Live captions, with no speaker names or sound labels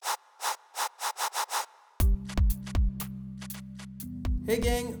Hey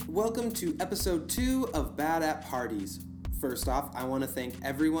gang, welcome to episode 2 of Bad at Parties. First off, I want to thank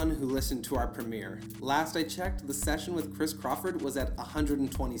everyone who listened to our premiere. Last I checked, the session with Chris Crawford was at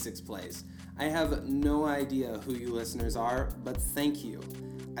 126 plays. I have no idea who you listeners are, but thank you.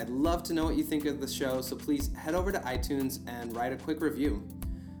 I'd love to know what you think of the show, so please head over to iTunes and write a quick review.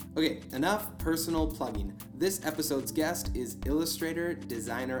 Okay, enough personal plugging. This episode's guest is illustrator,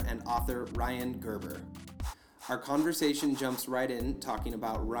 designer, and author Ryan Gerber. Our conversation jumps right in, talking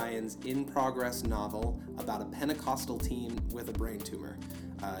about Ryan's in-progress novel about a Pentecostal teen with a brain tumor.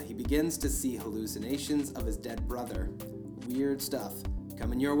 He begins to see hallucinations of his dead brother. Weird stuff.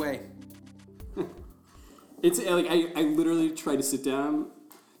 Coming your way. It's like I literally tried to sit down.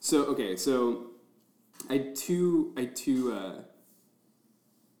 So I had two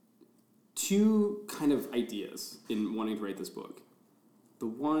kind of ideas in wanting to write this book. The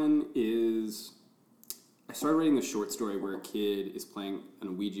one is I started writing this short story where a kid is playing on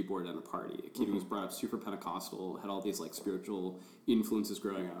a Ouija board at a party. A kid who was brought up super Pentecostal, had all these like spiritual influences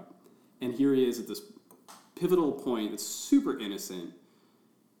growing up. And here he is at this pivotal point that's super innocent,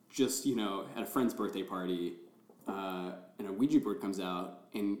 just, at a friend's birthday party, and a Ouija board comes out,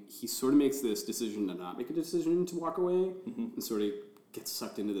 and he sort of makes this decision to not make a decision to walk away, and sort of gets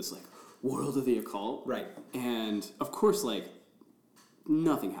sucked into this like world of the occult. Right. And of course, like,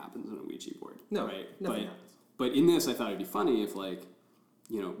 nothing happens on a Ouija board. No, right? nothing happens. But in this, I thought it'd be funny if, like,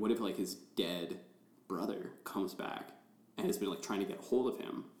 what if, like, his dead brother comes back and has been, like, trying to get a hold of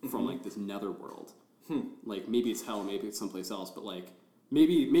him from, like, this netherworld. Like, maybe it's hell, maybe it's someplace else, but, like,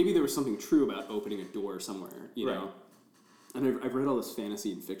 maybe there was something true about opening a door somewhere, you know? And I've read all this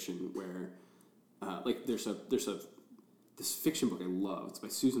fantasy and fiction where, like, there's this fiction book I love. It's by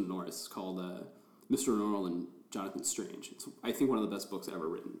Susan Norris. It's called Mr. Norrell and Jonathan Strange. It's, I think, one of the best books ever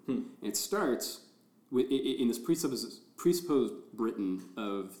written. And it starts in this presupposed Britain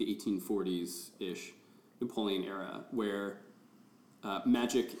of the 1840s-ish, Napoleon era, where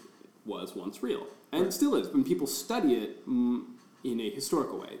magic was once real. And it still is. When people study it in a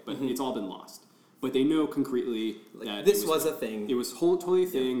historical way, but it's all been lost. But they know concretely that this was a thing. It was totally a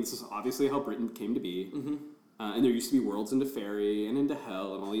thing. Yeah. This is obviously how Britain came to be. And there used to be worlds into fairy and into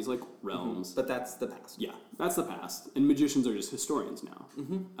hell and all these, like, realms. But that's the past. Yeah, that's the past. And magicians are just historians now.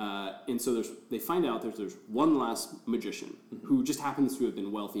 And so they find out there's one last magician who just happens to have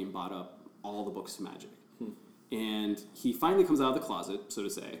been wealthy and bought up all the books of magic. And he finally comes out of the closet, so to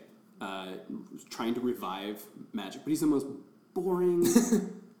say, trying to revive magic. But he's the most boring,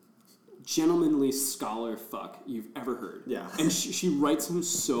 gentlemanly scholar fuck you've ever heard. Yeah. And she writes him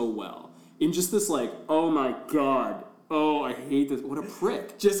so well. In just this, like, oh my god, oh, I hate this, what a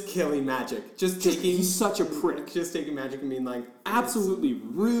prick. Just killing magic. He's such a prick. Just taking magic and being like... Absolutely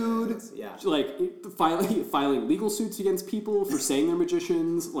rude. Yeah. Like, filing legal suits against people for saying they're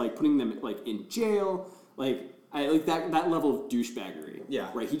magicians, like, putting them, like, in jail. Like, I like that level of douchebaggery. Yeah.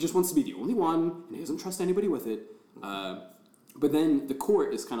 Right? He just wants to be the only one, and he doesn't trust anybody with it. But then the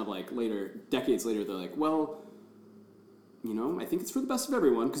court is kind of like decades later, they're like, well... I think it's for the best of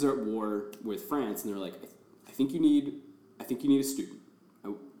everyone because they're at war with France, and they're like, I think you need a student.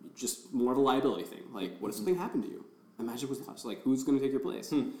 Just more of a liability thing. Like, what if something happened to you? And magic was lost. Like, who's going to take your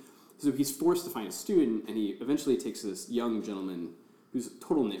place? So he's forced to find a student, and he eventually takes this young gentleman who's a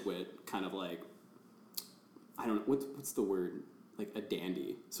total nitwit, kind of like, I don't know, what's the word? Like a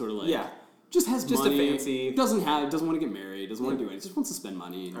dandy, sort of like. Yeah. Just has just money, a fancy. Doesn't want to get married. Doesn't want to do anything. Just wants to spend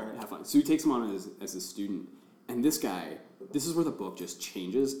money and have fun. So he takes him on as a student, and this guy. This is where the book just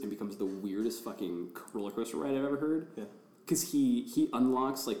changes and becomes the weirdest fucking roller coaster ride I've ever heard. Yeah. Because he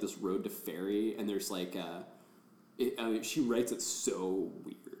unlocks, like, this road to fairy, and there's, like, she writes it so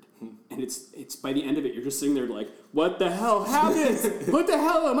weird. And it's by the end of it, you're just sitting there like, what the hell happened? What the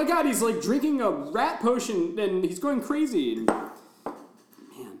hell? Oh my god, he's, like, drinking a rat potion, and he's going crazy. And,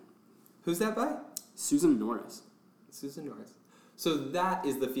 man. Who's that by? Susan Norris. Susan Norris. So that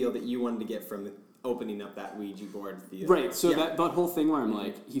is the feel that you wanted to get from opening up that Ouija board feel. Right, so that whole thing where I'm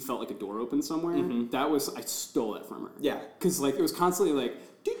like, he felt like a door open somewhere, I stole it from her. Yeah. Because, like, it was constantly like,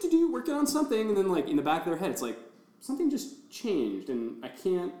 working on something, and then, like, in the back of their head, it's like, something just changed, and I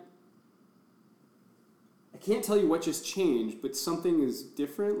can't tell you what just changed, but something is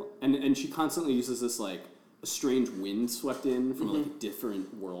different, and she constantly uses this, like, a strange wind swept in from like a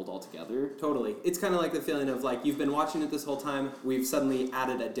different world altogether. Totally. It's kind of like the feeling of like you've been watching it this whole time, we've suddenly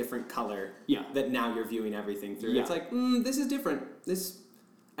added a different color that now you're viewing everything through. It's like, this is different.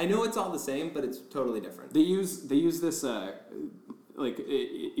 I know it's all the same, but it's totally different. They use this, like,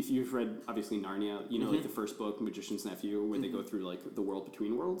 if you've read, obviously, Narnia, like the first book, Magician's Nephew, where they go through, like, the world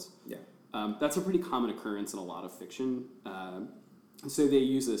between worlds. Yeah. That's a pretty common occurrence in a lot of fiction. So they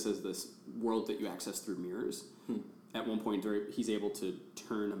use this as this world that you access through mirrors. At one point, he's able to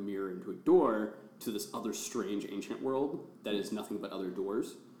turn a mirror into a door to this other strange ancient world that is nothing but other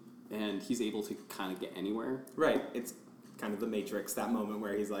doors. And he's able to kind of get anywhere. Right. It's kind of the Matrix, that moment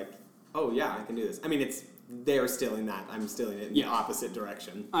where he's like, oh, yeah, I can do this. I mean, they're stealing that. I'm stealing it in the opposite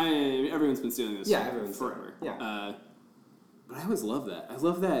direction. Everyone's been stealing this everyone's forever. Yeah. But I always love that. I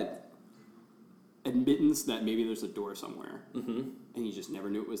love that admittance that maybe there's a door somewhere, and you just never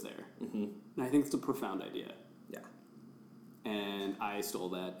knew it was there. And I think it's a profound idea. Yeah. And I stole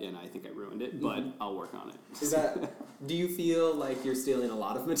that, and I think I ruined it, but I'll work on it. Do you feel like you're stealing a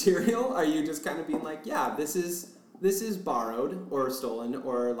lot of material? Are you just kind of being like, yeah, this is borrowed or stolen,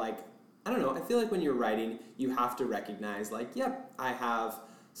 or like, I don't know, I feel like when you're writing, you have to recognize, like, yep, I have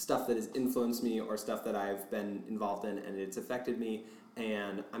stuff that has influenced me or stuff that I've been involved in and it's affected me,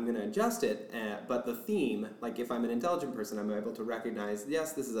 and I'm going to adjust it, but the theme, like if I'm an intelligent person, I'm able to recognize,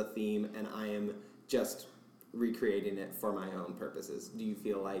 yes, this is a theme, and I am just recreating it for my own purposes. Do you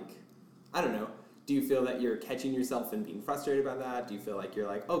feel like, I don't know, do you feel that you're catching yourself and being frustrated by that? Do you feel like you're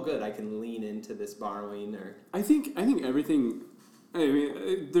like, oh good, I can lean into this borrowing? Or I think everything, I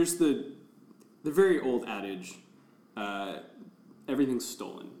mean, there's the very old adage, everything's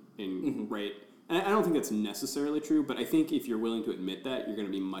stolen, right? And I don't think that's necessarily true, but I think if you're willing to admit that, you're going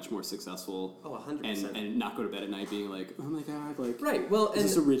to be much more successful. Oh, 100%. And not go to bed at night being like, oh my god, like, right? Well, is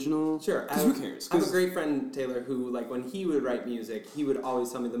this original? Sure. Because who cares? I have a great friend, Taylor, who, like, when he would write music, he would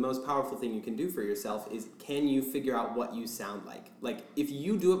always tell me the most powerful thing you can do for yourself is, can you figure out what you sound like? Like, if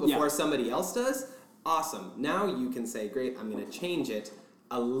you do it before somebody else does, awesome. Now you can say, great, I'm going to change it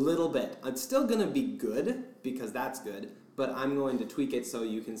a little bit. It's still going to be good, because that's good, but I'm going to tweak it so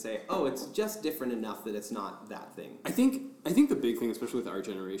you can say, oh, it's just different enough that it's not that thing. I think the big thing, especially with our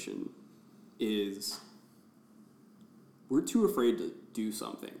generation, is we're too afraid to do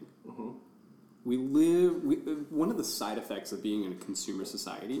something. One of the side effects of being in a consumer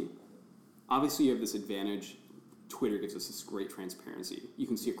society, obviously you have this advantage. Twitter gives us this great transparency. You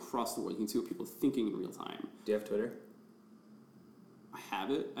can see across the world. You can see what people are thinking in real time. Do you have Twitter? I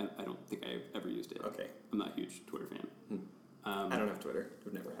have it. I don't think I've ever used it. Okay. I'm not a huge Twitter fan. I don't have Twitter.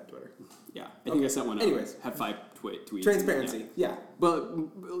 I've never had Twitter. Yeah. I think I sent one up. Anyways. Had 5 tweets. Transparency. Yeah. But,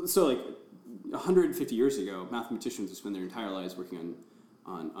 so like 150 years ago, mathematicians would spend their entire lives working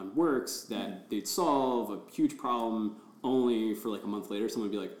on works that they'd solve a huge problem, only for like a month later someone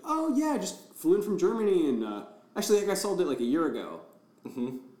would be like, oh yeah, I just flew in from Germany and actually that guy solved it like a year ago.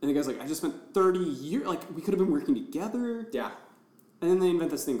 And the guy's like, I just spent 30 years, like we could have been working together. Yeah. And then they invent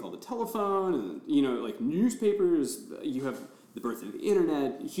this thing called the telephone, and like newspapers. You have the birth of the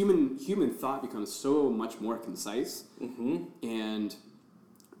internet. Human thought becomes so much more concise. And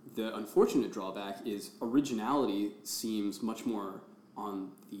the unfortunate drawback is originality seems much more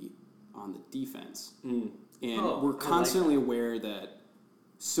on the defense. And we're constantly aware that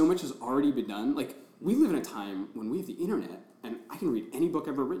so much has already been done. Like, we live in a time when we have the internet, and I can read any book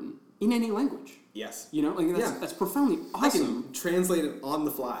I've ever written in any language. Yes. That's profoundly awesome. I can translate it on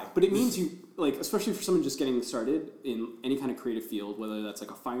the fly. But it means you, like, especially for someone just getting started in any kind of creative field, whether that's like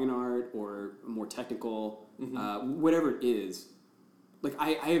a fine art or more technical, whatever it is. Like,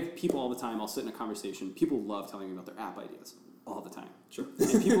 I have people all the time, I'll sit in a conversation, people love telling me about their app ideas all the time. Sure.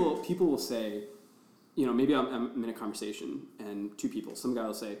 And people will say, maybe I'm in a conversation and two people, some guy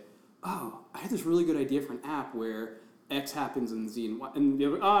will say, oh, I had this really good idea for an app where X happens and Z and Y, and the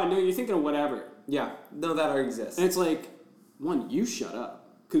other, oh, no, you're thinking of whatever. Yeah, no, that already exists. And it's like, one, you shut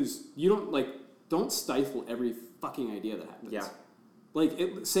up, because you don't stifle every fucking idea that happens. Yeah.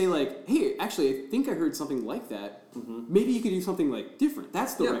 Say hey, actually, I think I heard something like that. Maybe you could do something different.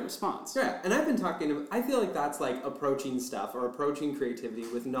 That's the right response. Yeah, and I've been talking. I feel like that's like approaching stuff or approaching creativity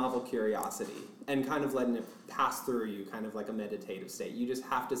with novel curiosity and kind of letting it pass through you, kind of like a meditative state. You just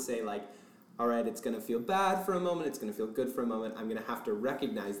have to say all right, it's going to feel bad for a moment. It's going to feel good for a moment. I'm going to have to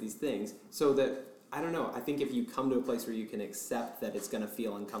recognize these things so that, I don't know, I think if you come to a place where you can accept that it's going to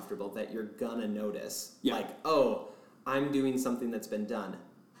feel uncomfortable, that you're going to notice, oh, I'm doing something that's been done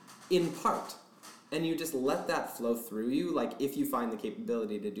in part. And you just let that flow through you. If you find the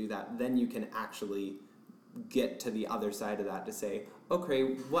capability to do that, then you can actually get to the other side of that to say,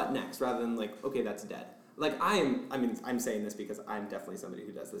 okay, what next? Rather than okay, that's dead. I'm saying this because I'm definitely somebody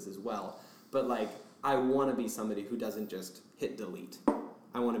who does this as well. But I want to be somebody who doesn't just hit delete.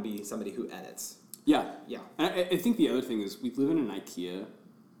 I want to be somebody who edits. Yeah. Yeah. And I think the other thing is we live in an IKEA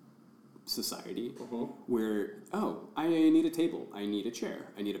society where, I need a table, I need a chair,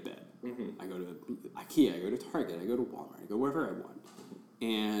 I need a bed. I go to IKEA, I go to Target, I go to Walmart, I go wherever I want.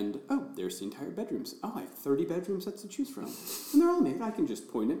 And, there's the entire bedrooms. Oh, I have 30 bedroom sets to choose from. And they're all made. I can just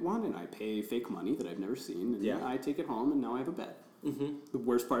point at one, and I pay fake money that I've never seen, and I take it home, and now I have a bed. Mm-hmm. The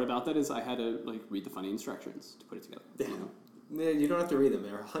worst part about that is I had to, read the funny instructions to put it together. Yeah. You don't have to read them.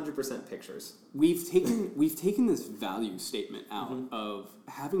 They're 100% pictures. We've taken this value statement out of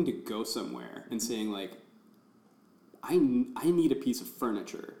having to go somewhere and saying, I need a piece of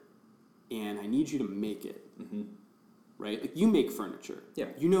furniture, and I need you to make it. Mm-hmm. Right? You make furniture. Yeah.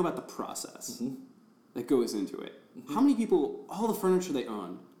 You know about the process that goes into it. Mm-hmm. How many people, all the furniture they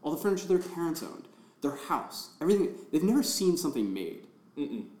own, all the furniture their parents owned, their house, everything, they've never seen something made.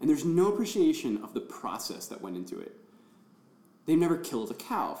 Mm-mm. And there's no appreciation of the process that went into it. They've never killed a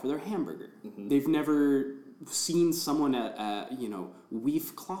cow for their hamburger. Mm-hmm. They've never seen someone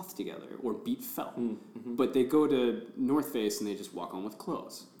weave cloth together or beat felt. Mm-hmm. But they go to North Face and they just walk on with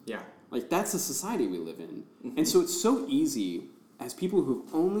clothes. Yeah. That's the society we live in. Mm-hmm. And so it's so easy, as people who've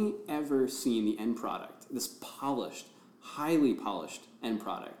only ever seen the end product, this polished, highly polished end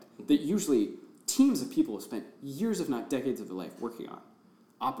product, that usually teams of people have spent years, if not decades of their life working on.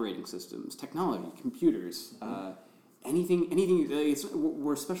 Operating systems, technology, computers, anything.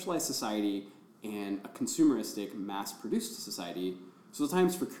 We're a specialized society and a consumeristic, mass-produced society. So at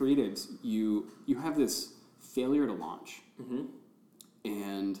times for creatives, you have this failure to launch. Mm-hmm.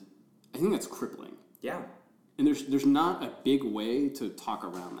 And I think that's crippling. Yeah. And there's not a big way to talk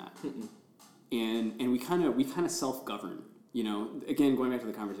around that. Mm-mm. And we kind of self-govern. Again, going back to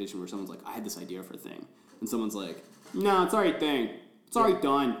the conversation where someone's like, I had this idea for a thing. And someone's like, no, it's already thing. It's already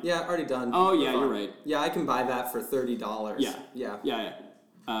done. Yeah, already done. Oh, yeah, you're right. Yeah, I can buy that for $30. Yeah.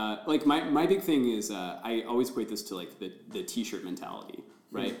 My big thing is I always equate this to the t-shirt mentality,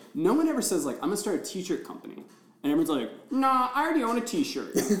 right? Mm-hmm. No one ever says I'm gonna start a t-shirt company. And everyone's like, nah, I already own a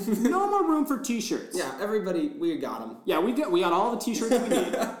t-shirt. No more room for t-shirts. Yeah, everybody, we got them. Yeah, we got all the t-shirts we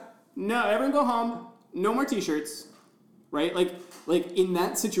need. No, everyone go home. No more t-shirts. Right? Like in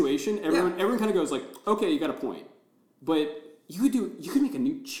that situation, everyone kind of goes okay, you got a point. But you could make a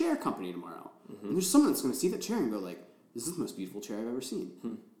new chair company tomorrow. Mm-hmm. And there's someone that's going to see that chair and go this is the most beautiful chair I've ever seen.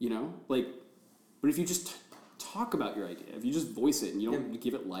 But if you just talk about your idea, if you just voice it and you don't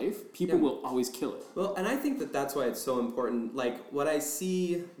give it life, people will always kill it. Well, and I think that's why it's so important. What I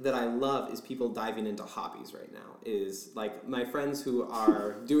see that I love is people diving into hobbies right now. Is my friends who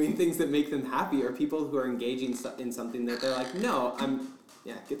are doing things that make them happy, or people who are engaging in something that they're no,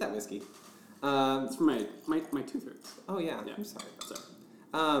 get that whiskey. It's for my tooth hurts. Oh yeah. I'm sorry.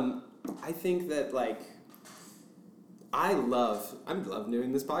 I think that I love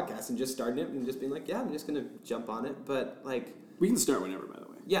doing this podcast and just starting it and just being I'm just gonna jump on it. But we can start whenever, by the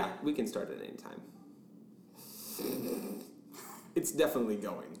way. Yeah, we can start at any time. It's definitely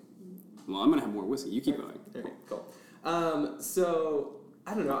going. Well, I'm gonna have more whiskey. You keep going. All right, cool. So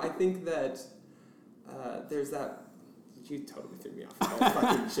I don't know. I think that there's that. You totally threw me off with that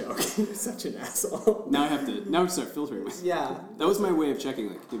fucking joke. You're such an asshole. Now I have to start filtering. Yeah. That was my way of checking.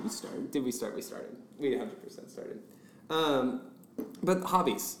 Did we start? Did we start? We started. We 100% started. But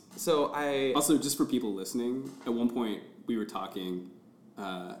hobbies. So also, just for people listening, at one point we were talking,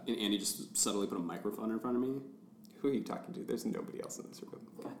 and Andy just subtly put a microphone in front of me. Who are you talking to? There's nobody else in this room.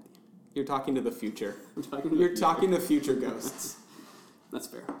 God damn. You're talking to the future. You're talking to future ghosts. That's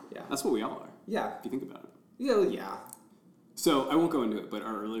fair. Yeah. That's what we all are. Yeah. If you think about it. Yeah. So I won't go into it, but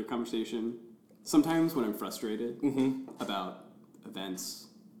our earlier conversation, sometimes when I'm frustrated about events,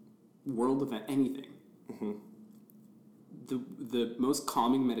 world event, anything, the most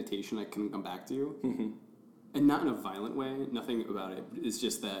calming meditation I can come back to, and not in a violent way, nothing about it, is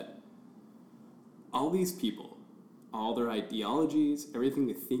just that all these people, all their ideologies, everything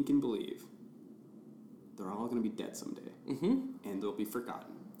they think and believe, they're all going to be dead someday. And they'll be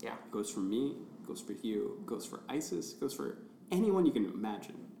forgotten. Yeah. It goes for me, it goes for you, it goes for ISIS, it goes for anyone you can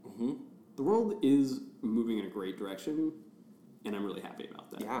imagine. The world is moving in a great direction, and I'm really happy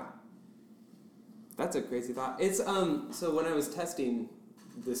about that. Yeah. That's a crazy thought. It's so when I was testing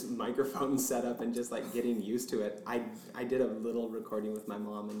this microphone setup and just getting used to it, I did a little recording with my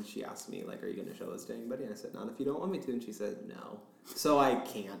mom, and she asked me are you going to show this to anybody? And I said, not if you don't want me to. And she said no. So I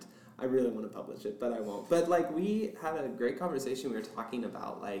can't. I really want to publish it, but I won't. But we had a great conversation. We were talking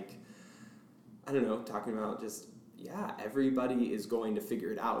about I don't know, talking about just everybody is going to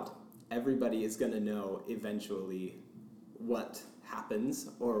figure it out. Everybody is going to know eventually what happens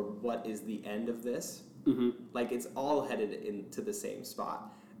or what is the end of this. It's all headed into the same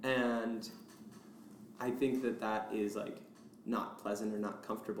spot. And I think that is not pleasant or not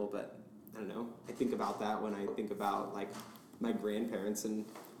comfortable, but I don't know. I think about that when I think about my grandparents and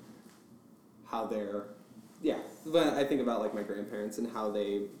how they're Yeah, but I think about like my grandparents and how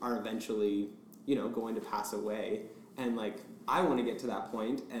they are eventually, going to pass away, and like I want to get to that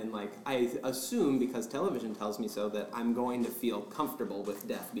point, and like I assume because television tells me so that I'm going to feel comfortable with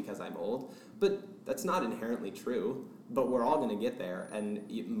death because I'm old, but that's not inherently true. But we're all going to get there, and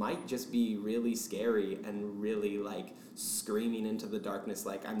it might just be really scary and really like screaming into the darkness,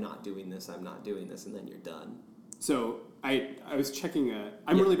 like I'm not doing this, and then you're done. So I was checking.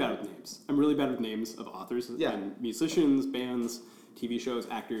 I'm really bad with names. I'm really bad with names of authors and musicians, bands, TV shows,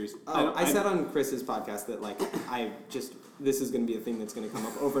 actors. I said on Chris's podcast that like this is going to be a thing that's going to come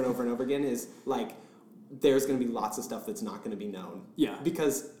up over and over and over again. Is like there's going to be lots of stuff that's not going to be known. Yeah.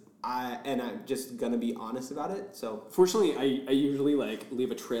 Because I'm just going to be honest about it. So fortunately, I usually like leave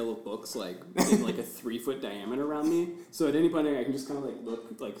a trail of books like in like a 3-foot diameter around me. So at any point I can just kind of like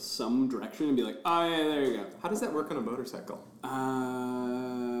look like some direction and be like, oh yeah, there you go. How does that work on a motorcycle?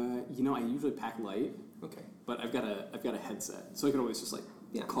 I usually pack light. Okay. But I've got a headset, so I can always just like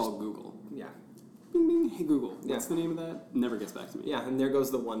call Google. Yeah. Bing bing. Hey Google, what's the name of that? Never gets back to me. Yeah, and there goes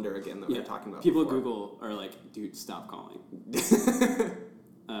the wonder again that we were talking about. People before. at Google are like, dude, stop calling.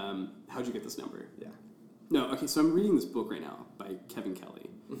 How'd you get this number? Yeah. No, okay, so I'm reading this book right now by Kevin Kelly,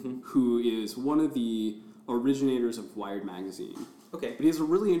 who is one of the originators of Wired magazine. Okay. But he has a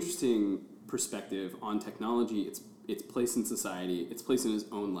really interesting perspective on technology, its place in society, its place in his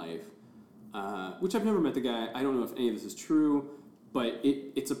own life, which I've never met the guy. I don't know if any of this is true, but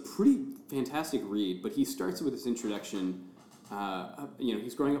it's a pretty fantastic read. But he starts with this introduction.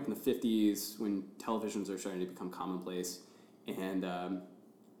 He's growing up in the 50s when televisions are starting to become commonplace, and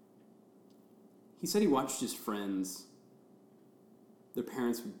he said he watched his friends, their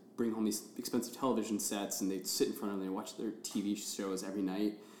parents would bring home these expensive television sets and they'd sit in front of them and watch their TV shows every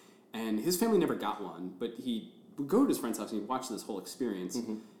night. And his family never got one, but he would go to his friend's house and he'd watch this whole experience.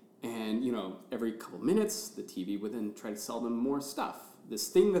 And, every couple minutes, the TV would then try to sell them more stuff. This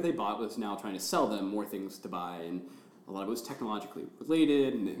thing that they bought was now trying to sell them more things to buy, and a lot of it was technologically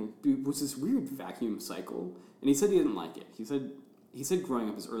related, and it was this weird vacuum cycle. And he said he didn't like it. He said growing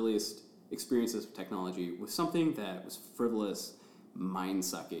up, his earliest experiences with technology was something that was frivolous,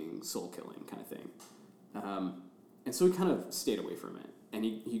 mind-sucking, soul-killing kind of thing. And so he kind of stayed away from it. And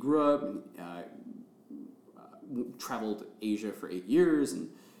he grew up, traveled Asia for 8 years, and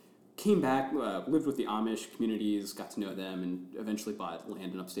came back, lived with the Amish communities, got to know them, and eventually bought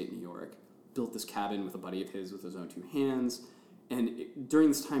land in upstate New York, built this cabin with a buddy of his with his own 2 hands. And during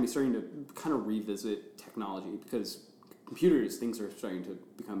this time, he's starting to kind of revisit technology because computers, things are starting to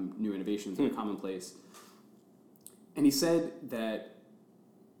become new innovations that are commonplace. And he said that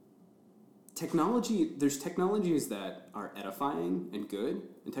there's technologies that are edifying and good,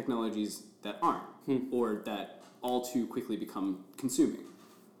 and technologies that aren't, or that all too quickly become consuming.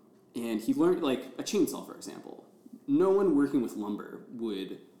 And he learned, like a chainsaw, for example. No one working with lumber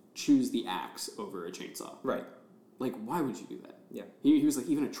would choose the axe over a chainsaw. Right. Like, why would you do that? Yeah. He was like,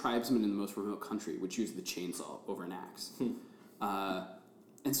 even a tribesman in the most remote country would choose the chainsaw over an axe.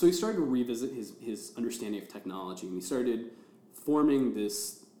 And so he started to revisit his understanding of technology, and he started forming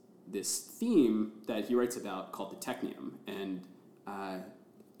this theme that he writes about called the technium. And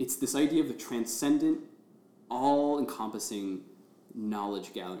it's this idea of the transcendent, all-encompassing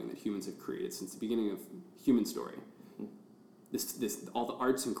knowledge gathering that humans have created since the beginning of human story. This all the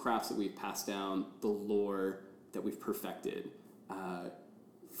arts and crafts that we've passed down, the lore that we've perfected.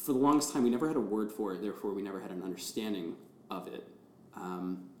 For the longest time, we never had a word for it, therefore we never had an understanding of it,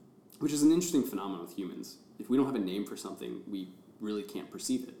 which is an interesting phenomenon with humans. If we don't have a name for something, we really can't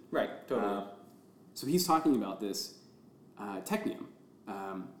perceive it. Right, totally. So he's talking about this technium,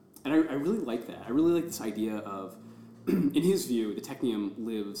 and I really like that. I really like this idea of, in his view, the technium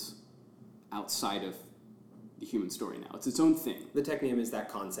lives outside of the human story now. It's its own thing. The technium is that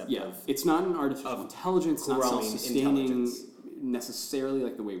concept of... It's not an artificial intelligence, it's not self-sustaining necessarily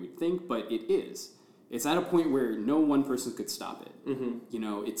like the way we think, but it is. It's at a point where no one person could stop it.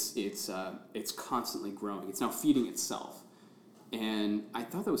 It's constantly growing. It's now feeding itself. And I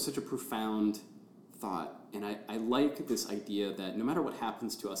thought that was such a profound thought. And I like this idea that no matter what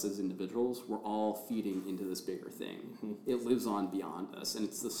happens to us as individuals, we're all feeding into this bigger thing. It lives on beyond us, and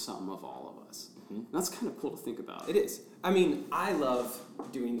it's the sum of all of us. And that's kind of cool to think about. It is. I mean, I love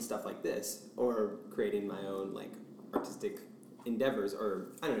doing stuff like this, or creating my own, like, artistic endeavors, or,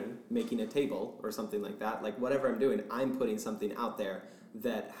 I don't know, making a table or something like that. Like, whatever I'm doing, I'm putting something out there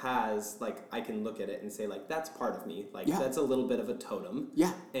that has, like, I can look at it and say, like, that's part of me. Like, that's a little bit of a totem.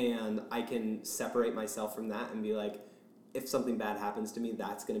 Yeah. And I can separate myself from that and be like, if something bad happens to me,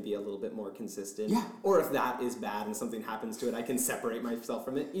 that's going to be a little bit more consistent. Yeah. Or if that is bad and something happens to it, I can separate myself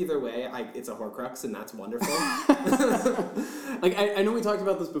from it. Either way, it's a Horcrux, and that's wonderful. Like, I know we talked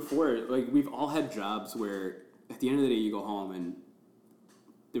about this before. Like, we've all had jobs where at the end of the day you go home and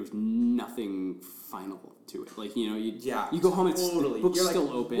there's nothing final to it. Like, you go home and totally. the book's You're still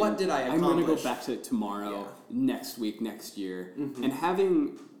like, open. what did I accomplish? I'm going to go back to it tomorrow, next week, next year. Mm-hmm. And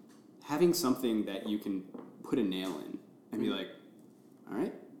having something that you can put a nail in and be like, all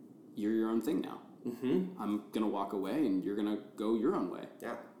right, you're your own thing now. Mm-hmm. I'm going to walk away and you're going to go your own way.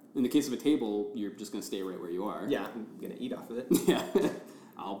 Yeah. In the case of a table, you're just going to stay right where you are. Yeah, I'm going to eat off of it. Yeah.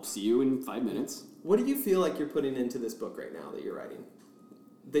 I'll see you in 5 minutes. What do you feel like you're putting into this book right now that you're writing?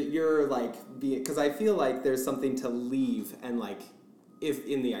 That you're like because I feel like there's something to leave, and like if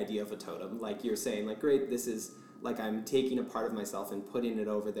in the idea of a totem, like you're saying, like, great, this is like I'm taking a part of myself and putting it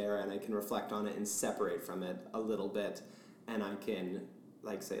over there, and I can reflect on it and separate from it a little bit, and I can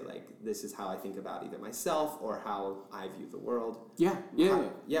like say, like, this is how I think about either myself or how I view the world. Yeah.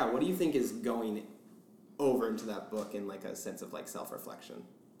 What do you think is going over into that book in like a sense of like self-reflection?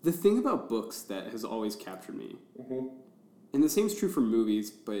 The thing about books that has always captured me, Mm-hmm. and the same is true for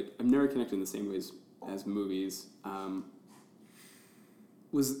movies, but I've never connected in the same ways as movies,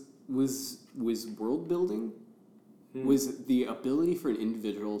 was world building, was the ability for an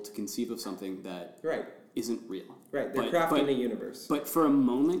individual to conceive of something that Right. isn't real. Right, they're crafting a universe. But for a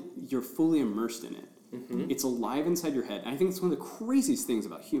moment, you're fully immersed in it. Mm-hmm. It's alive inside your head. And I think it's one of the craziest things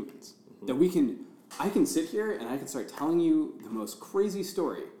about humans, Mm-hmm. that I can sit here and I can start telling you the most crazy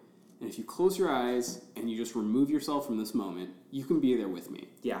story. And if you close your eyes and you just remove yourself from this moment, you can be there with me.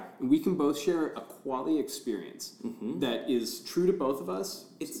 Yeah. And we can both share a quality experience that is true to both of us,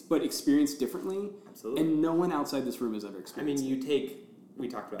 but experienced differently. Absolutely. And no one outside this room has ever experienced it. We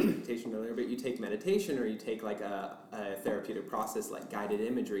talked about meditation earlier, but you take meditation or you take like a therapeutic process like guided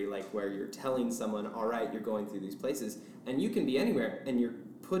imagery, like where you're telling someone, all right, you're going through these places, and you can be anywhere, and you're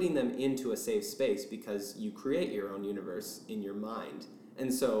putting them into a safe space because you create your own universe in your mind.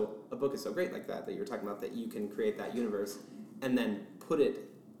 And so a book is so great like that you're talking about, that you can create that universe and then put it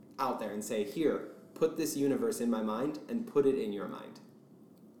out there and say, here, put this universe in my mind and put it in your mind.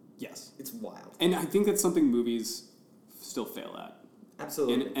 Yes. It's wild. And I think that's something movies still fail at.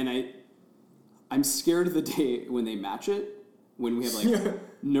 Absolutely. And I'm scared of the day when they match it, when we have like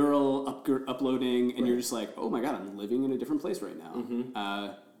neural uploading, and you're just like, oh my god, I'm living in a different place right now.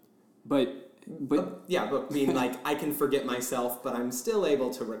 Mm-hmm. But being like, I can forget myself, but I'm still able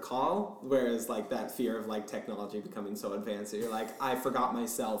to recall. Whereas like that fear of like technology becoming so advanced that you're like, I forgot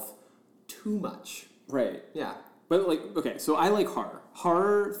myself too much. Right. Yeah. But like, okay, so I like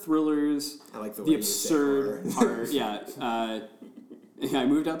horror thrillers. I like the the way absurd you say horror. Yeah. I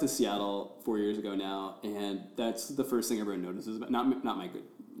moved out to Seattle 4 years ago now, and that's the first thing everyone notices about not my good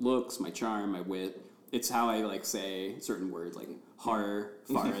looks, my charm, my wit. It's how I like say certain words like horror,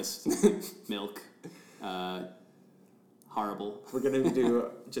 forest, milk, horrible. We're gonna do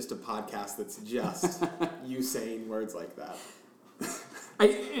just a podcast that's just you saying words like that.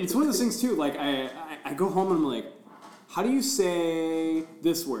 It's one of those things too. Like I go home and I'm like, how do you say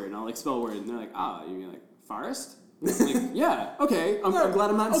this word? And I'll like spell a word, and they're like, you mean like forest? Like, yeah, okay. I'm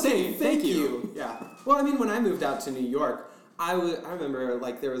glad I'm not insane. Thank you. Yeah. Well, I mean, when I moved out to New York, I remember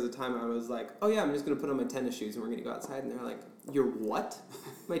like there was a time I was like, oh yeah, I'm just gonna put on my tennis shoes and we're gonna go outside, and they're like, you're what?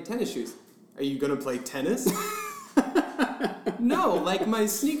 My tennis shoes? Are you gonna play tennis? No, like my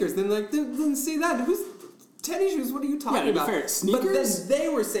sneakers. Then like, then say that. Who's tennis shoes? What are you talking about? Fair. Sneakers? But then they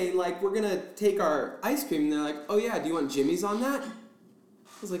were saying like, we're gonna take our ice cream, and they're like, oh yeah, do you want Jimmy's on that? I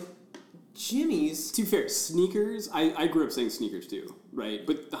was like, Jimmy's? To be fair, sneakers, I grew up saying sneakers too, right?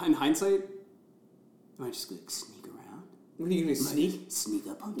 But in hindsight, am I just gonna sneak around? What are you gonna sneak? Sneak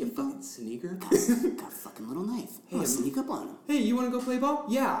up on You people? fucking sneaker? Got a fucking little knife. Hey, I'll sneak up on them. Hey, you wanna go play ball?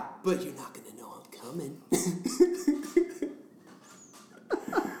 Yeah, but you're not gonna know I'm coming.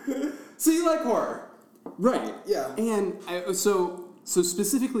 So you like horror? Right. Yeah. And so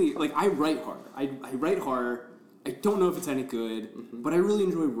specifically, like, I write horror. I write horror. I don't know if it's any good, but I really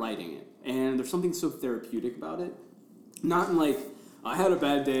enjoy writing it. And there's something so therapeutic about it. Not in like, I had a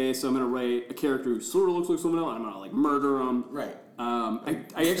bad day, so I'm going to write a character who sort of looks like someone else, and I'm going to like murder them. Right.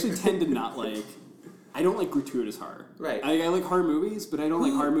 I actually tend to not like, I don't like gratuitous horror. Right. I like horror movies, but I don't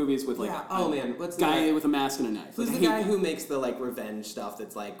like horror movies with like what's the guy guy with a mask and a knife. Who's Like, the I guy hate who makes the like revenge stuff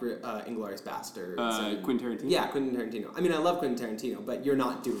that's like Inglourious Bastards? Quentin Tarantino? Yeah, Quentin Tarantino. I mean, I love Quentin Tarantino, but you're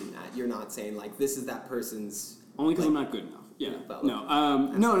not doing that. You're not saying like, this is that person's... Only because like, I'm not good enough. Yeah. But, No.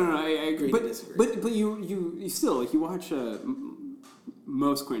 I agree. to disagree. But you still, like, you watch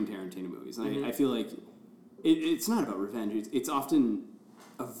most Quentin Tarantino movies, and I feel like it's not about revenge. It's often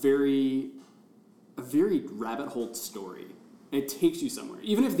a very rabbit hole story. And it takes you somewhere.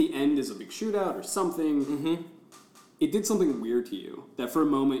 Even if the end is a big shootout or something, it did something weird to you that for a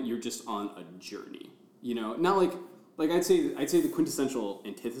moment you're just on a journey. You know, not like I'd say the quintessential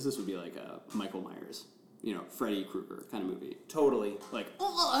antithesis would be like Michael Myers, you know, Freddy Krueger kind of movie. Totally. Like,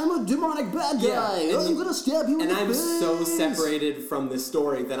 oh, I'm a demonic bad guy. Yeah, I'm gonna stab you in the face. And I'm so separated from the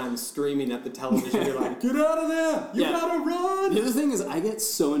story that I'm screaming at the television. You're like, get out of there! You gotta run! The other thing is, I get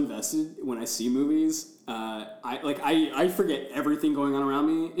so invested when I see movies. I forget everything going on around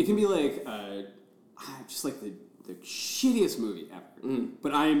me. It can be like just like the shittiest movie ever.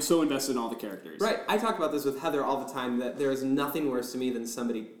 But I am so invested in all the characters. Right. I talk about this with Heather all the time, that there is nothing worse to me than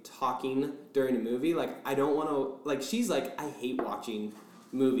somebody talking during a movie. Like, I don't want to... Like, she's like, I hate watching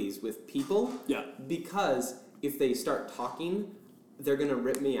movies with people. Yeah. Because if they start talking, they're going to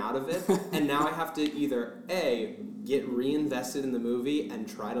rip me out of it. And now I have to either, A, get reinvested in the movie and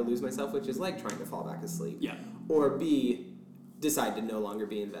try to lose myself, which is like trying to fall back asleep. Yeah. Or B, decide to no longer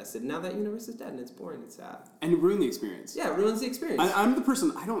be invested. Now that universe is dead and it's boring, it's sad. And it ruined the experience. Yeah, it ruins the experience. I'm the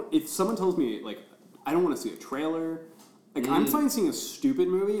person, if someone tells me, like, I don't want to see a trailer, like, I'm fine seeing a stupid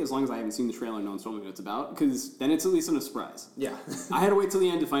movie as long as I haven't seen the trailer and no one's told me what it's about, because then it's at least a surprise. Yeah. I had to wait till the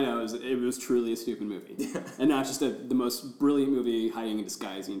end to find out it was truly a stupid movie. Yeah. And not just the most brilliant movie hiding in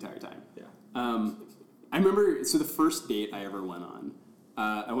disguise the entire time. Yeah. I remember, so the first date I ever went on,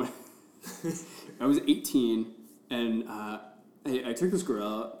 I was 18, and I took this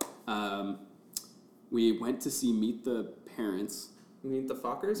girl out. We went to see Meet the Parents. Meet the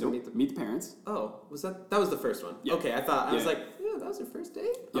Fockers? Or Nope, Meet the Parents. Oh, that was the first one? Yeah. Okay, I was Yeah. like, yeah, that was your first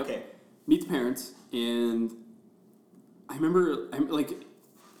date? Yep. Okay. Meet the Parents, and I remember,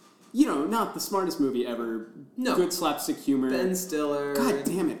 you know, not the smartest movie ever. No. Good slapstick humor. Ben Stiller. God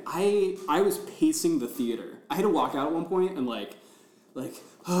damn it. I was pacing the theater. I had to walk out at one point and like,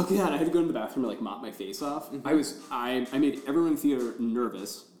 oh god, I had to go to the bathroom and like mop my face off. I made everyone in the theater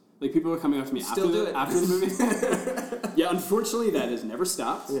nervous. Like, people were coming up to me after the movie. Yeah, unfortunately that has never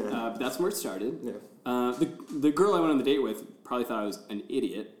stopped. Yeah. But that's where it started. Yeah. The girl I went on the date with probably thought I was an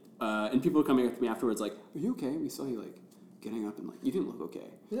idiot. And people were coming up to me afterwards like, are you okay? We saw you like getting up and like, you didn't look okay.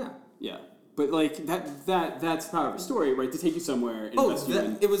 Yeah. Yeah. But like that's the power of a story, right? To take you somewhere and invest you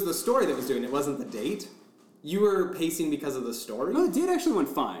in. It was the story that was doing it. It wasn't the date. You were pacing because of the story? No, the date actually went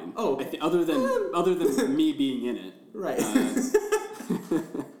fine. Oh, okay. Other than me being in it. Right.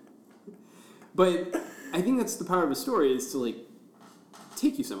 But I think that's the power of a story, is to like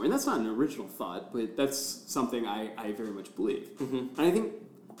take you somewhere. And that's not an original thought, but that's something I very much believe. And I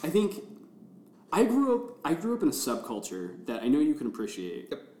think I grew up in a subculture that I know you can appreciate.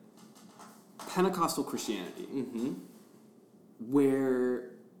 Yep. Pentecostal Christianity.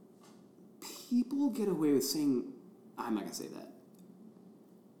 Where people get away with saying, I'm not going to say that.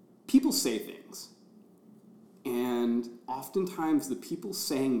 People say things. And oftentimes the people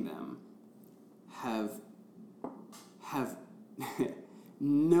saying them have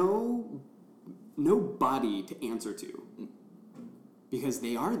no body to answer to, because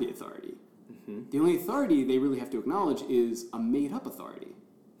they are the authority. The only authority they really have to acknowledge is a made-up authority.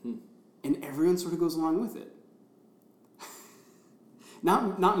 And everyone sort of goes along with it.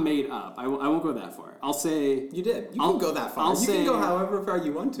 Not made up. I won't go that far. I'll say... You did. You can go that far. You can go however far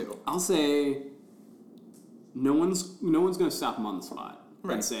you want to. I'll say no one's going to stop them on the spot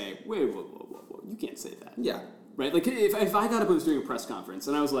and say, wait, whoa, you can't say that. Yeah. Right? Like, if I got up and was doing a press conference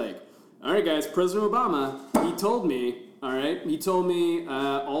and I was like, all right, guys, President Obama, he told me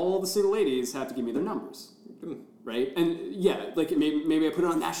all the single ladies have to give me their numbers. Right? And yeah, like maybe I put it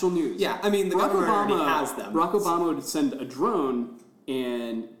on national news. Yeah, I mean, the government already has them. Barack Obama would send a drone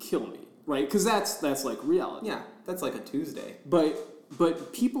and kill me, right? Because that's like reality. Yeah, that's like a Tuesday.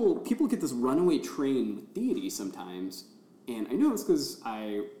 But people get this runaway train deity sometimes, and I know it's because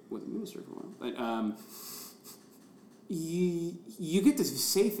I was a minister for a while, but you get to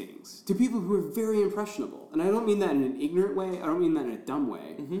say things to people who are very impressionable, and I don't mean that in an ignorant way. I don't mean that in a dumb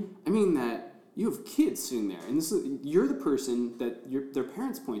way. I mean that you have kids sitting there, and you're the person that their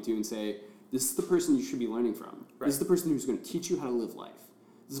parents point to and say, this is the person you should be learning from. Right. This is the person who's going to teach you how to live life.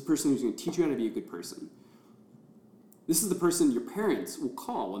 This is the person who's going to teach you how to be a good person. This is the person your parents will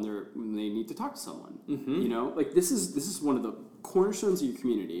call when they need to talk to someone. You know, like this is one of the cornerstones of your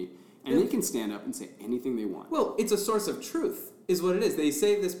community, and they can stand up and say anything they want. Well, it's a source of truth, is what it is. They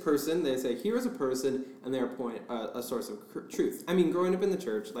say this person, they say here is a person, and they're a source of truth. I mean, growing up in the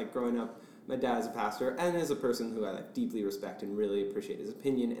church, like growing up, my dad is a pastor, and is a person who I like deeply respect and really appreciate his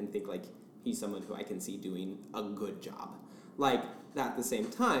opinion and think like he's someone who I can see doing a good job. Like, at the same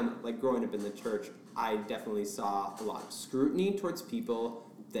time, like growing up in the church, I definitely saw a lot of scrutiny towards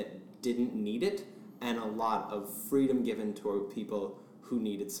people that didn't need it, and a lot of freedom given toward people who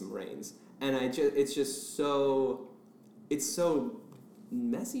needed some reins. And it's so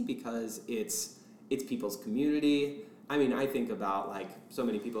messy because it's people's community. I mean, I think about like so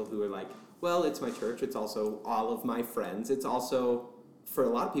many people who are like, well, it's my church, it's also all of my friends, it's also for a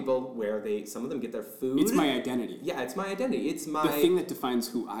lot of people where some of them get their food. It's my identity. Yeah, it's my identity. It's my... the thing that defines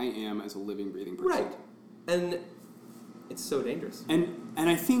who I am as a living, breathing person. Right. And it's so dangerous. And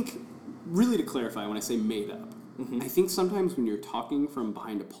I think, really to clarify, when I say made up, I think sometimes when you're talking from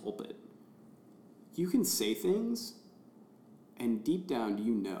behind a pulpit, you can say things, and deep down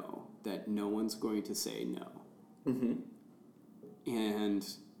you know that no one's going to say no. Mm-hmm. And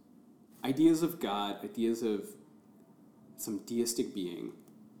ideas of God, ideas of some deistic being,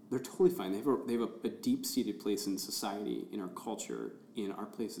 they're totally fine. They have a deep-seated place in society, in our culture, in our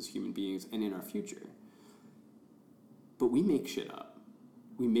place as human beings, and in our future. But we make shit up.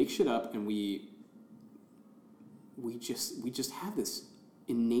 We make shit up, and we just have this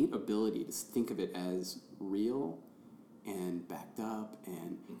innate ability to think of it as real and backed up.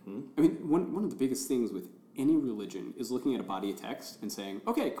 And I mean, one of the biggest things with any religion is looking at a body of text and saying,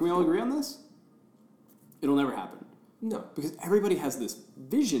 okay, can we all agree on this? It'll never happen. No. Because everybody has this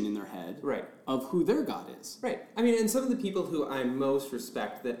vision in their head Right. of who their God is. Right. I mean, and some of the people who I most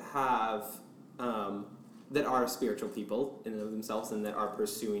respect that have, that are spiritual people in and of themselves and that are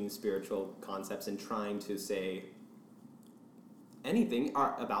pursuing spiritual concepts and trying to say anything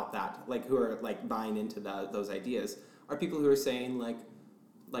about that, like who are like buying into those ideas, are people who are saying like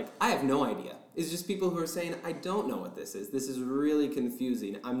I have no idea. It's just people who are saying, I don't know what this is. This is really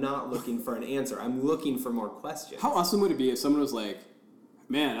confusing. I'm not looking for an answer. I'm looking for more questions. How awesome would it be if someone was like,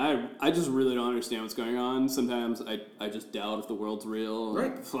 man, I just really don't understand what's going on. Sometimes I just doubt if the world's real.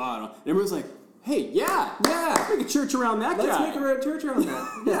 Right. And everyone's like, hey, yeah, let's make a church around that guy. Let's make a church around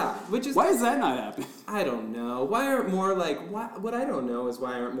that. Yeah. Which is why is that not happening? I don't know. Why aren't more like, what I don't know is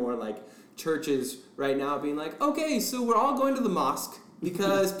why aren't more like churches right now being like, okay, so we're all going to the mosque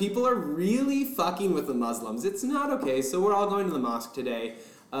because people are really fucking with the Muslims. It's not okay, so we're all going to the mosque today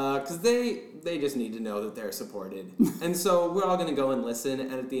because they just need to know that they're supported. And so we're all going to go and listen,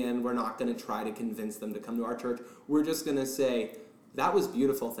 and at the end, we're not going to try to convince them to come to our church. We're just going to say, that was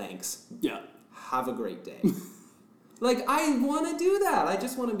beautiful, thanks. Yeah. Have a great day. Like, I want to do that. I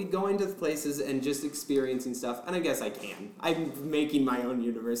just want to be going to places and just experiencing stuff. And I guess I can. I'm making my own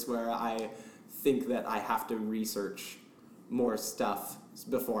universe where I think that I have to research more stuff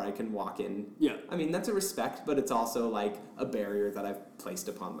before I can walk in. Yeah. I mean, that's a respect, but it's also like a barrier that I've placed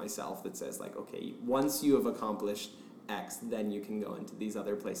upon myself that says like, okay, once you have accomplished X, then you can go into these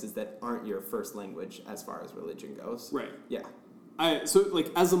other places that aren't your first language as far as religion goes. Right. Yeah. So,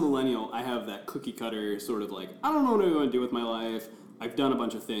 like, as a millennial, I have that cookie cutter sort of like, I don't know what I want to do with my life. I've done a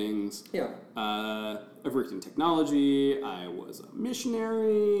bunch of things. Yeah. I've worked in technology. I was a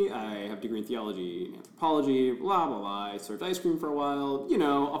missionary. I have a degree in theology and anthropology, blah, blah, blah. I served ice cream for a while. You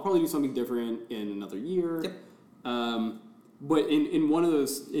know, I'll probably do something different in another year. Yep. But in one of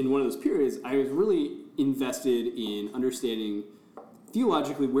those periods, I was really invested in understanding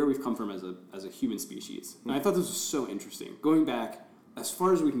theologically where we've come from as a human species. And I thought this was so interesting. Going back as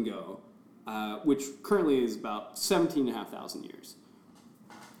far as we can go, which currently is about 17,500 years.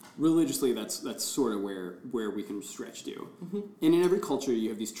 Religiously, that's sort of where we can stretch to. Mm-hmm. And in every culture, you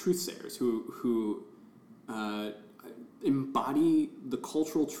have these truth-sayers who embody the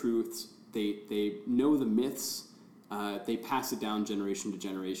cultural truths. They know the myths. They pass it down generation to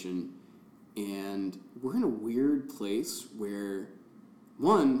generation. And we're in a weird place where,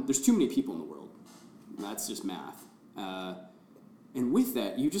 one, there's too many people in the world. That's just math. And with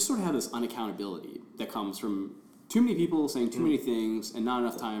that, you just sort of have this unaccountability that comes from too many people saying too many things and not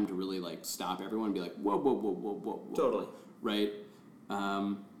enough time to really like stop everyone and be like, whoa, whoa, whoa, whoa, whoa, whoa. Totally. Right?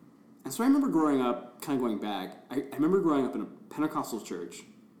 And so I remember growing up, kind of going back, I remember growing up in a Pentecostal church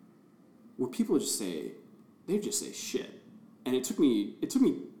where people would just say shit. And it took me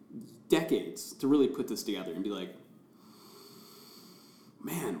decades to really put this together and be like,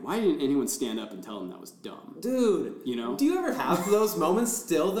 man, why didn't anyone stand up and tell them that was dumb? Dude, you know? Do you ever have those moments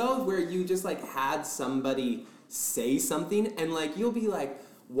still, though, where you just, like, had somebody say something and, like, you'll be, like,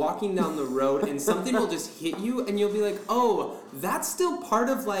 walking down the road and something will just hit you and you'll be like, oh, that's still part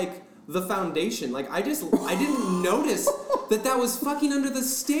of, like, the foundation. Like, I didn't notice that was fucking under the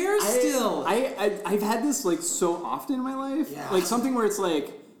stairs still. I've had this, like, so often in my life. Yeah. Like, something where it's,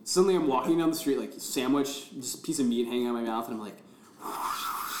 like, suddenly I'm walking down the street, like, sandwich, just a piece of meat hanging out of my mouth, and I'm like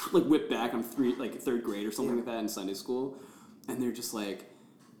whip back. I'm third grade or something like that in Sunday school, and they're just like,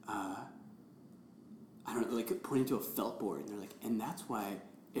 I don't know, like pointing to a felt board, and they're like, and that's why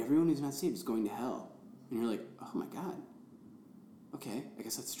everyone who's not saved is going to hell. And you're like, oh my God. Okay, I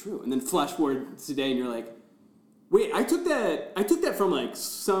guess that's true. And then flash forward today, and you're like, wait, I took that from like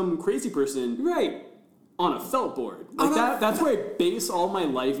some crazy person, Right. on a felt board. Like that's where I base all my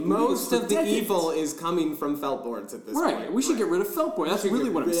life. Most of the decades. evil is coming from felt boards at this point. Right, we should get rid of felt boards. That's really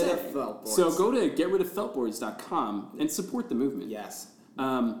what I'm saying. Felt boards. So go to getridoffeltboards.com and support the movement. Yes.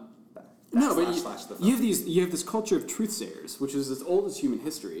 No, but Slash the you have this culture of truth sayers, which is as old as human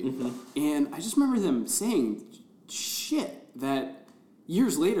history, and I just remember them saying shit that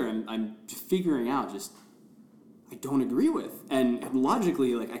years later I'm figuring out just I don't agree with, and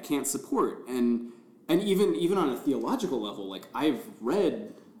logically like I can't support, and even on a theological level, like I've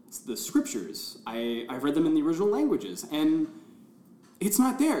read the scriptures, I've read them in the original languages, and it's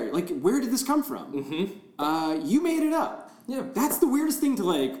not there. Like, where did this come from? You made it up. Yeah. That's the weirdest thing to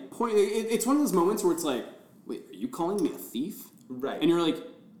like point. It's one of those moments where it's like, wait, are you calling me a thief? Right. And you're like,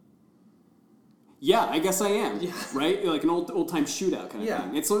 yeah, I guess I am. Yeah. Right? Like an old time shootout kind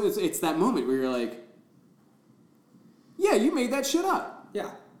of thing. It's that moment where you're like, yeah, you made that shit up.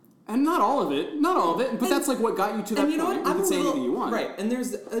 Yeah. And not all of it, but that's like what got you to that And you know point. what? You can say anything you want. Right, and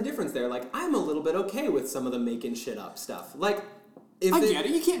there's a difference there. Like, I'm a little bit okay with some of the making shit up stuff. Like, if I get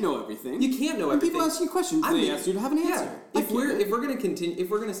it. You can't know everything. You can't know when everything. people ask you questions, they ask you to have an answer. Yeah. If we're gonna continue,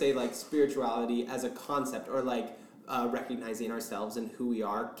 if we're gonna say like spirituality as a concept, or like recognizing ourselves and who we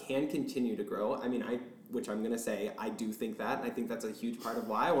are can continue to grow. I mean, which I'm gonna say, I do think that, and I think that's a huge part of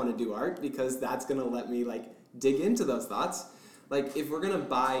why I want to do art, because that's gonna let me like dig into those thoughts. Like, if we're gonna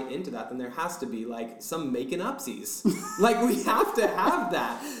buy into that, then there has to be like some making upsies. Like, we have to have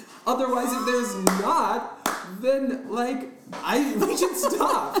that. Otherwise, if there's not, then like we should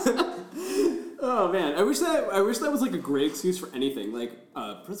stop. Oh man, I wish that was like a great excuse for anything. Like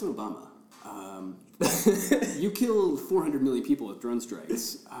President Obama, you killed 400 million people with drone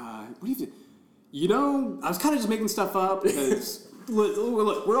strikes. What do you do? You know, I was kind of just making stuff up because.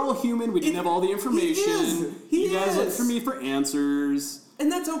 Look, we're all human. We didn't have all the information. He you guys look is. for me for answers.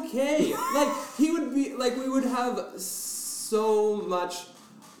 And that's okay. Like, he would be, like, we would have so much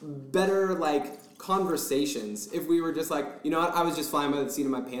better, like, conversations if we were just like, you know what, I was just flying by the seat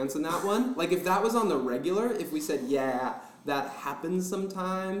of my pants in that one. Like, if that was on the regular, if we said, yeah, that happens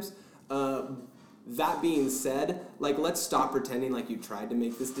sometimes, that being said, like, let's stop pretending like you tried to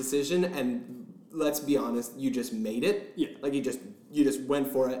make this decision, and let's be honest, you just made it. Yeah. Like, you just went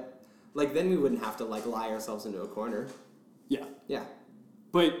for it. Like, then we wouldn't have to, like, lie ourselves into a corner. Yeah. Yeah.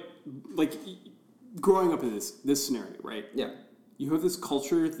 But like growing up in this scenario, right? Yeah. You have this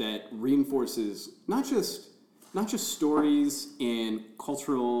culture that reinforces not just stories and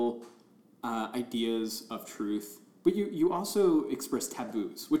cultural ideas of truth, but you also express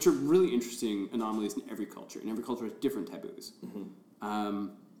taboos, which are really interesting anomalies in every culture. And every culture has different taboos. Mm-hmm.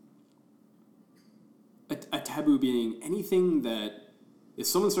 A taboo being anything that if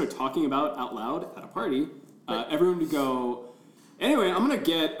someone started talking about out loud at a party, everyone would go, anyway, I'm gonna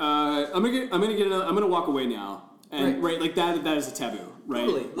walk away now. And right, like that is a taboo, right?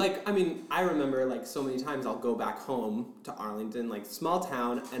 Totally. Like, I mean, I remember like so many times I'll go back home to Arlington, like small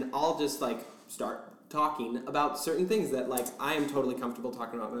town, and I'll just like start talking about certain things that like I am totally comfortable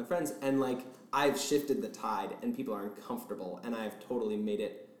talking about with my friends, and like I've shifted the tide and people are uncomfortable, and I've totally made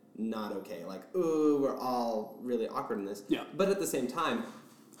it not okay. Like, ooh, we're all really awkward in this. Yeah. But at the same time,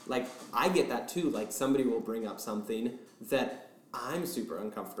 like I get that too. Like somebody will bring up something that I'm super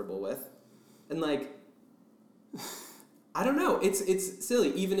uncomfortable with, and like I don't know. It's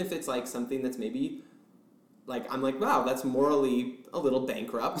silly, even if it's like something that's maybe like I'm like, wow, that's morally a little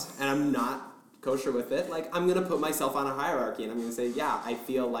bankrupt, and I'm not kosher with it. Like I'm gonna put myself on a hierarchy, and I'm gonna say, yeah, I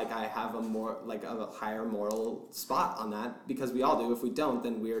feel like I have a higher moral spot on that, because we all do. If we don't,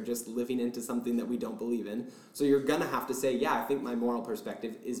 then we are just living into something that we don't believe in. So you're gonna have to say, yeah, I think my moral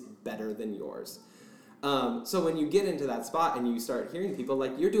perspective is better than yours. So when you get into that spot and you start hearing people,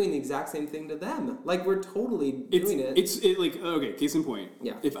 like, you're doing the exact same thing to them. Like, we're totally doing it. It's like, okay, case in point.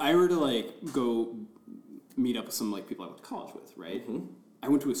 Yeah. If I were to, like, go meet up with some, like, people I went to college with, right? Mm-hmm. I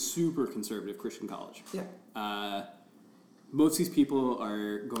went to a super conservative Christian college. Yeah. Most of these people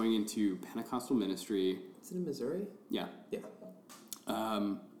are going into Pentecostal ministry. Is it in Missouri? Yeah. Yeah.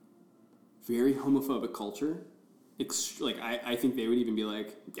 Very homophobic culture. I think they would even be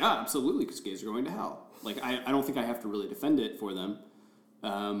like, yeah, absolutely, because gays are going to hell. Like, I don't think I have to really defend it for them,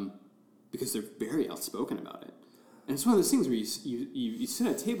 because they're very outspoken about it. And it's one of those things where you sit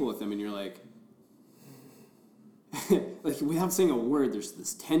at a table with them and you're like, like, without saying a word, there's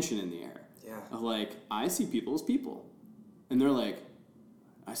this tension in the air. Yeah. Of like, I see people as people. And they're like,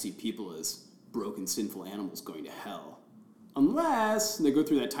 I see people as broken, sinful animals going to hell. Unless they go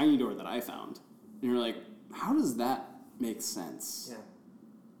through that tiny door that I found. And you're like, how does that make sense? Yeah.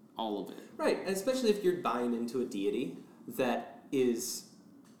 All of it. Right, and especially if you're buying into a deity that is,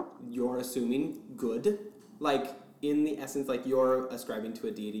 you're assuming, good. Like, in the essence, like, you're ascribing to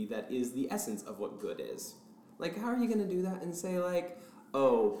a deity that is the essence of what good is. Like, how are you going to do that and say, like,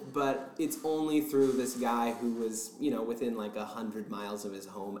 oh, but it's only through this guy who was, within, like, 100 miles of his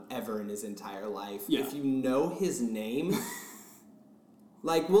home ever in his entire life. Yeah. If you know his name...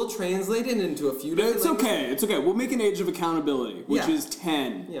 Like, we'll translate it into a few different languages. It's okay. We'll make an age of accountability, which is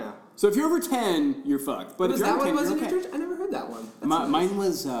 10. Yeah. So if you're over 10, you're fucked. But if Was you're that over what 10, it was you're in okay. your church? I never heard that one. That's nice. Mine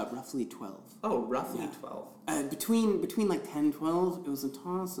was roughly 12. Oh, roughly 12. Between like 10 and 12, it was a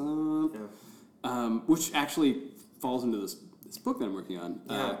toss-up. Yeah. Which actually falls into this book that I'm working on.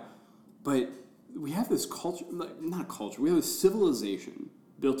 Yeah. But we have this culture, not a culture, we have a civilization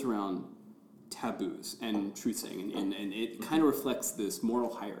built around taboos and truth-saying, and it kind of reflects this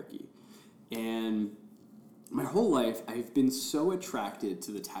moral hierarchy. And my whole life, I've been so attracted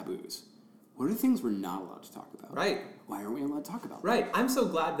to the taboos. What are the things we're not allowed to talk about? Right. Why aren't we allowed to talk about them? Right. I'm so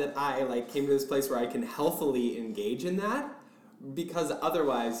glad that I came to this place where I can healthily engage in that, because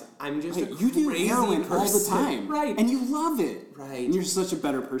otherwise I'm just a you do crazy heroin person. all the time, Right. And you love it, Right. And you're such a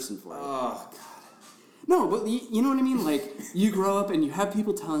better person for it. Oh God. No, but you know what I mean? Like, you grow up and you have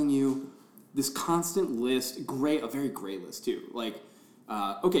people telling you this constant list, a very gray list too. Like,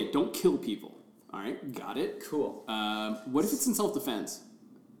 okay, don't kill people. All right, got it. Cool. What if it's in self-defense?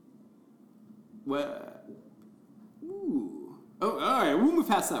 What? Ooh. Oh, all right, we'll move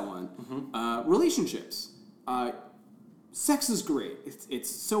past that one. Mm-hmm. Relationships. Sex is great. It's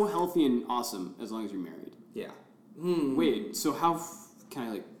so healthy and awesome as long as you're married. Yeah. Wait, so how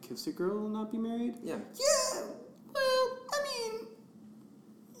can I kiss a girl and not be married? Yeah. Yeah. Well, I mean,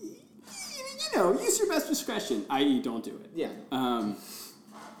 use your best discretion. I.e., don't do it. Yeah.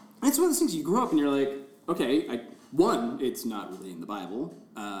 It's one of those things you grow up and you're like, okay, one, it's not really in the Bible.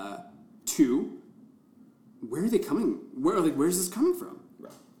 Two, where are they coming? Where's this coming from?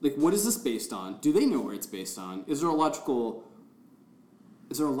 Right. Like, what is this based on? Do they know where it's based on? Is there a logical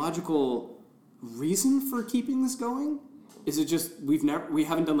reason for keeping this going? Is it just we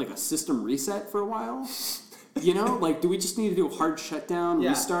haven't done a system reset for a while? Do we just need to do a hard shutdown,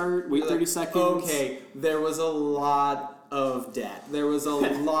 restart, wait 30 seconds? Okay, there was a lot of debt. There was a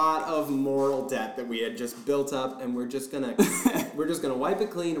lot of moral debt that we had just built up, and we're just gonna wipe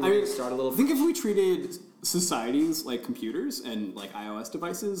it clean and we're gonna start a little. Think if we treated societies like computers and like iOS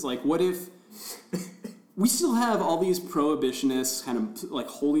devices, what if we still have all these prohibitionist kind of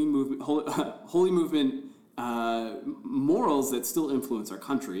holy movement morals that still influence our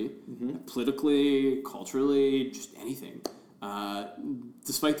country, politically, culturally, just anything.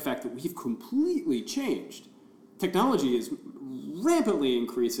 Despite the fact that we've completely changed. Technology is rampantly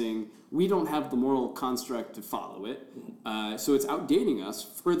increasing. We don't have the moral construct to follow it. So it's outdating us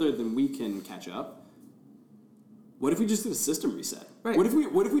further than we can catch up. What if we just did a system reset? Right. What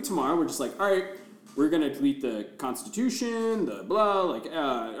if we tomorrow we're just all right, we're going to delete the Constitution, the blah,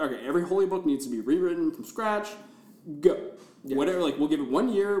 okay, every holy book needs to be rewritten from scratch. Go. Yeah. Whatever, we'll give it 1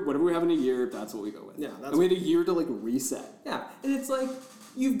 year, whatever we have in a year, that's what we go with. Yeah, and we had a year to reset. Yeah, and it's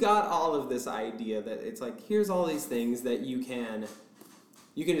you've got all of this idea that it's here's all these things that you can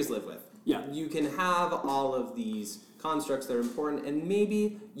just live with. Yeah. You can have all of these constructs that are important, and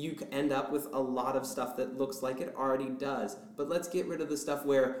maybe you end up with a lot of stuff that looks like it already does. But let's get rid of the stuff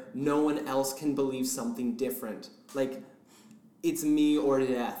where no one else can believe something different. It's me or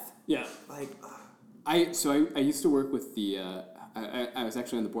death. Yeah. I used to work with the I was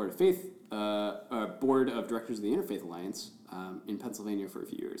actually on the board of board of directors of the Interfaith Alliance in Pennsylvania for a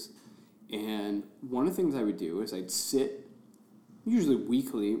few years, and one of the things I would do is I'd sit usually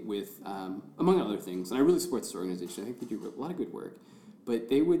weekly with among other things, and I really support this organization. I think they do a lot of good work, but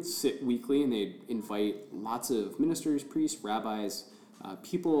they would sit weekly and they'd invite lots of ministers, priests, rabbis,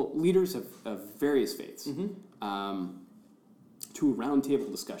 leaders of various faiths. To a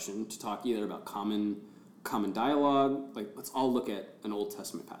roundtable discussion to talk either about common dialogue, let's all look at an Old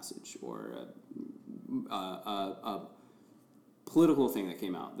Testament passage or a political thing that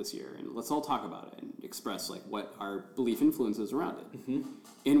came out this year, and let's all talk about it and express what our belief influences around it. Mm-hmm.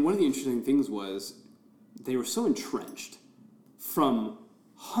 And one of the interesting things was they were so entrenched from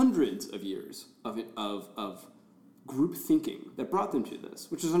hundreds of years of group thinking that brought them to this,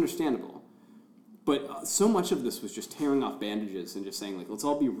 which is understandable. But so much of this was just tearing off bandages and just saying, let's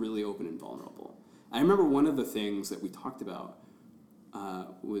all be really open and vulnerable. I remember one of the things that we talked about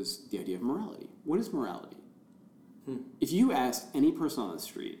was the idea of morality. What is morality? If you ask any person on the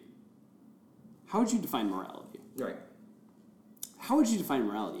street, how would you define morality? Right. How would you define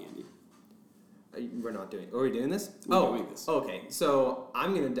morality, Andy? We're not doing. Are we doing this? We're doing this. Okay. So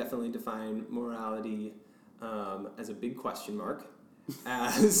I'm going to definitely define morality as a big question mark,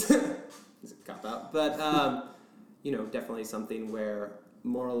 as a cop out, but definitely something where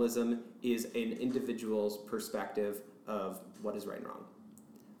moralism is an individual's perspective of what is right and wrong,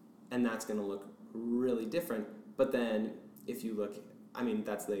 and that's going to look really different. But then, if you look,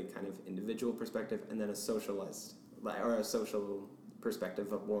 that's the kind of individual perspective, and then a socialist or a social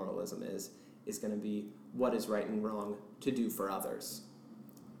perspective of moralism is going to be what is right and wrong to do for others.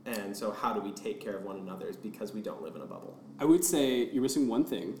 And so how do we take care of one another because we don't live in a bubble? I would say you're missing one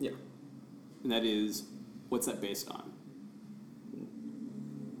thing. Yeah. And that is, what's that based on?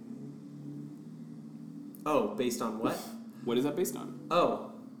 Oh, based on what? What is that based on?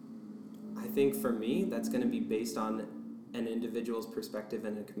 Oh, I think for me, that's going to be based on an individual's perspective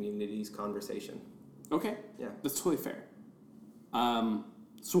and a community's conversation. Okay. Yeah. That's totally fair.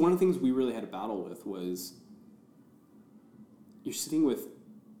 So one of the things we really had a battle with was you're sitting with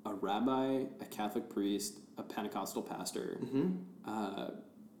a rabbi, a Catholic priest, a Pentecostal pastor, a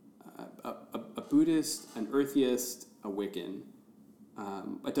Buddhist, an Earthist, a Wiccan,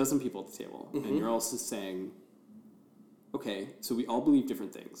 a dozen people at the table. And you're also saying, okay, so we all believe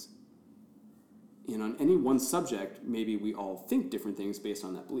different things. And on any one subject, maybe we all think different things based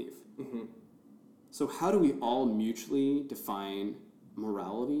on that belief. So how do we all mutually define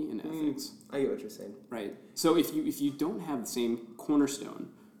morality and ethics? I get what you're saying. Right. So if you don't have the same cornerstone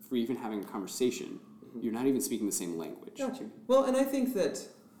for even having a conversation, you're not even speaking the same language. Got you. Well, and I think that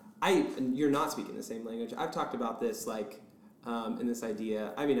you're not speaking the same language. I've talked about this in this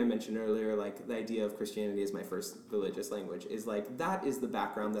idea. I mentioned earlier the idea of Christianity as my first religious language is that is the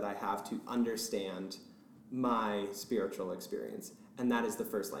background that I have to understand my spiritual experience. And that is the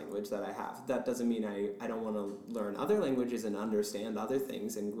first language that I have. That doesn't mean I don't want to learn other languages and understand other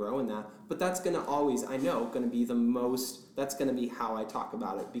things and grow in that. But that's going to always, I know, going to be that's going to be how I talk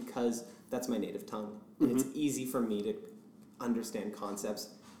about it because that's my native tongue. And it's easy for me to understand concepts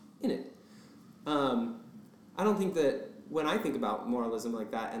in it. I don't think that when I think about moralism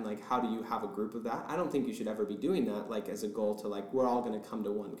like that and how do you have a group of that, I don't think you should ever be doing that as a goal to we're all going to come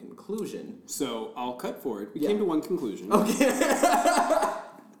to one conclusion. So I'll cut forward. We came to one conclusion. Okay.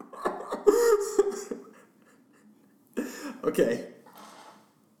 Okay.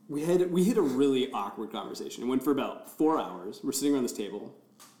 We had a really awkward conversation. It went for about 4 hours. We're sitting around this table.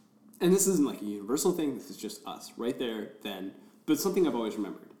 And this isn't a universal thing. This is just us right there then. But it's something I've always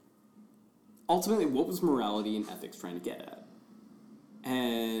remembered. Ultimately, what was morality and ethics trying to get at?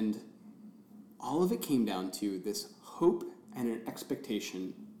 And all of it came down to this hope and an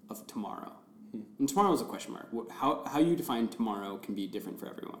expectation of tomorrow. And tomorrow is a question mark. How you define tomorrow can be different for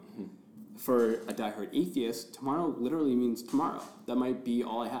everyone. For a diehard atheist, tomorrow literally means tomorrow. That might be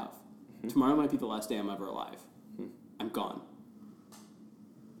all I have. Tomorrow might be the last day I'm ever alive. I'm gone.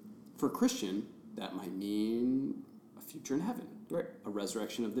 For a Christian, that might mean a future in heaven. Right. A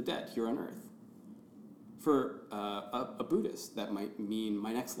resurrection of the dead here on earth. For a Buddhist, that might mean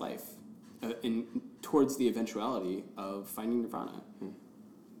my next life, towards the eventuality of finding nirvana.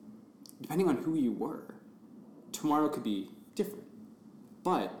 Depending on who you were, tomorrow could be different.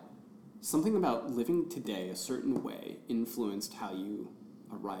 But something about living today a certain way influenced how you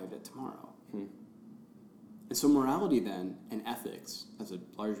arrived at tomorrow. And so morality then, and ethics, as a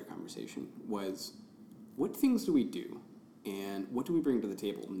larger conversation, was what things do we do, and what do we bring to the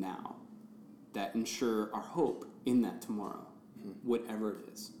table now that ensure our hope in that tomorrow, whatever it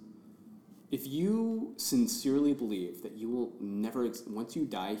is. If you sincerely believe that you will never, once you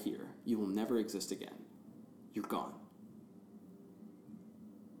die here, you will never exist again, you're gone.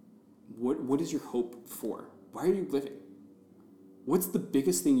 What is your hope for? Why are you living? What's the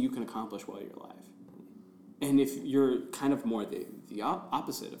biggest thing you can accomplish while you're alive? And if you're kind of more the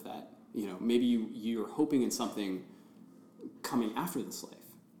opposite of that, maybe you're hoping in something coming after this life.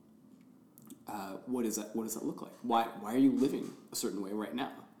 What does that look like? Why are you living a certain way right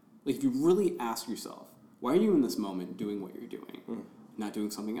now? If you really ask yourself, why are you in this moment doing what you're doing, not doing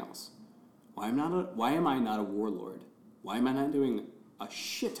something else? Why am I not a warlord? Why am I not doing a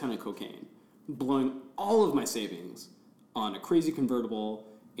shit ton of cocaine, blowing all of my savings on a crazy convertible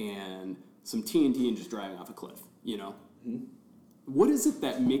and some TNT and just driving off a cliff? What is it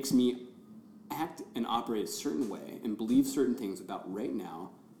that makes me act and operate a certain way and believe certain things about right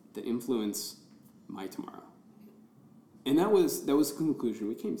now that influence my tomorrow? And that was the conclusion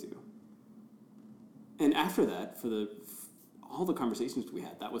we came to. And after that, for all the conversations we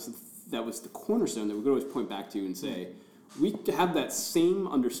had, that was the the cornerstone that we could always point back to and say, we have that same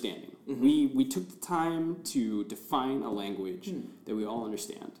understanding. We took the time to define a language that we all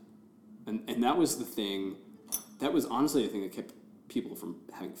understand. And that was the thing, that was honestly the thing that kept people from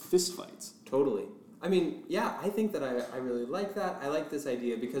having fist fights. Totally. I mean, yeah, I think that I really like that. I like this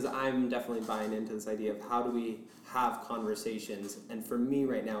idea because I'm definitely buying into this idea of how do we have conversations. And for me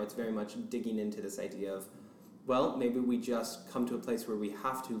right now, it's very much digging into this idea of, well, maybe we just come to a place where we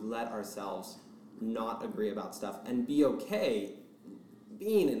have to let ourselves not agree about stuff and be okay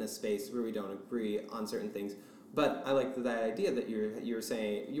being in a space where we don't agree on certain things. But I like that idea that you're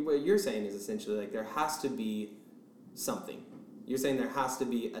saying, what you're saying is essentially like there has to be something. You're saying there has to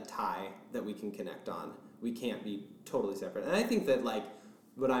be a tie that we can connect on. We can't be totally separate. And I think that like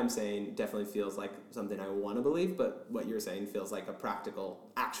what I'm saying definitely feels like something I want to believe, but what you're saying feels like a practical,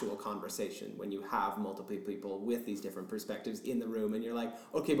 actual conversation when you have multiple people with these different perspectives in the room and you're like,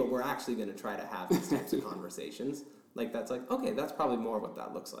 okay, but we're actually going to try to have these types of conversations. Like that's like, okay, that's probably more what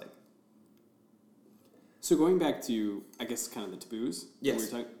that looks like. So going back to, I guess, kind of the taboos. Yes. We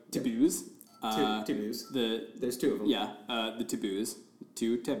were talking, taboos. Taboos. There's 2 of them. Yeah, the taboos.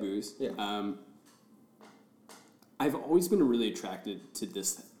 2 taboos. Yeah. I've always been really attracted to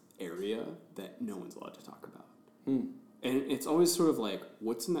this area that no one's allowed to talk about. And it's always sort of like,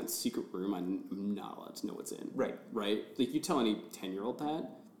 what's in that secret room I'm not allowed to know what's in? Right. Right? Like, you tell any 10-year-old that,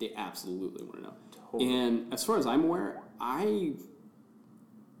 they absolutely want to know. Totally. And as far as I'm aware, I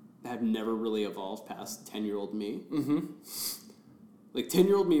have never really evolved past 10-year-old me. Like,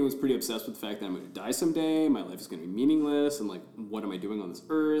 10-year-old me was pretty obsessed with the fact that I'm going to die someday, my life is going to be meaningless, and, like, what am I doing on this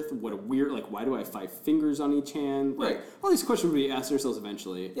earth? What a weird, like, why do I have 5 fingers on each hand? Like, Right. all these questions we ask ourselves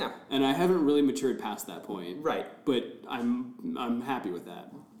eventually. Yeah. And I haven't really matured past that point. Right. But I'm happy with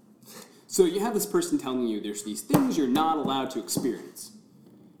that. So you have this person telling you there's these things you're not allowed to experience.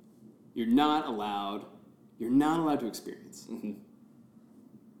 You're not allowed to experience.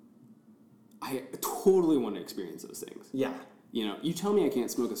 I totally want to experience those things. Yeah. You know, you tell me I can't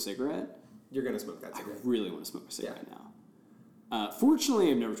smoke a cigarette, You're going to smoke that I cigarette. really want to smoke a cigarette now.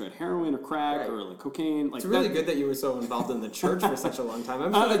 Fortunately, I've never tried heroin or crack Right. or like cocaine. Like It's really good that you were so involved in the church for such a long time.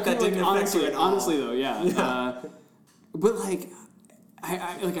 I'm sure that like, didn't affect you at all. honestly though, yeah. But like,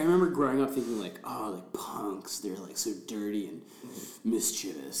 I remember growing up thinking like, oh, like punks, they're like so dirty and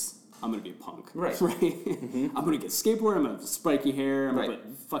mischievous. I'm gonna be a punk, Right. I'm gonna get skateboard. I'm gonna have spiky hair. I'm gonna Right.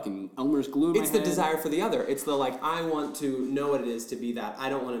 put fucking Elmer's glue in my It's head. the desire for the other. It's the like, I want to know what it is to be that. I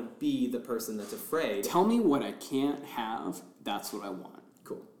don't want to be the person that's afraid. Tell me what I can't have. That's what I want.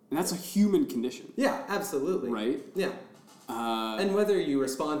 Cool. And that's a human condition, Yeah, absolutely. right? Yeah. And whether you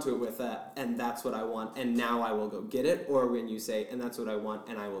respond to it with a, and that's what I want, and now I will go get it, or when you say, and that's what I want,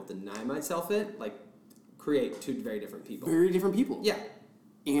 and I will deny myself it, like, create 2 very different people. Very different people. Yeah.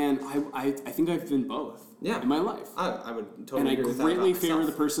 And I think I've been both. Yeah. In my life. I would totally And I agree with that greatly about favor the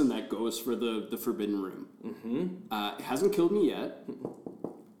myself. person that goes for the forbidden room. It hasn't killed me yet.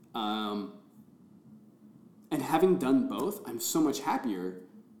 And having done both, I'm so much happier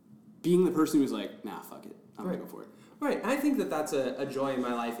being the person who's like, nah, fuck it. I'm going to go for it. Right. I think that that's a joy in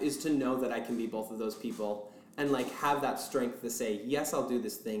my life, is to know that I can be both of those people and like have that strength to say, yes, I'll do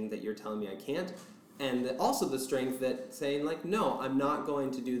this thing that you're telling me I can't. And also the strength that saying like, no, I'm not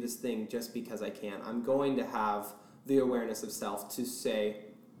going to do this thing just because I can. I'm going to have the awareness of self to say,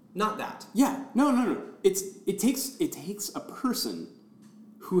 not that. Yeah. No. It takes a person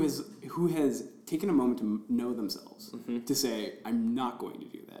who has taken a moment to know themselves to say, I'm not going to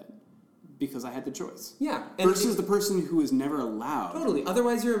do that because I had the choice. Yeah. Versus the person who is never allowed. Totally.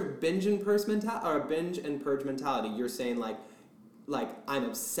 Otherwise, you're a binge and purge mentality. You're saying like I'm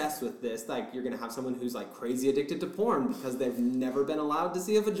obsessed with this. Like you're gonna have someone who's like crazy addicted to porn because they've never been allowed to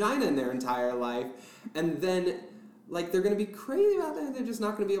see a vagina in their entire life, and then like they're gonna be crazy about that. They're just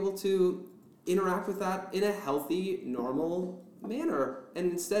not gonna be able to interact with that in a healthy, normal manner.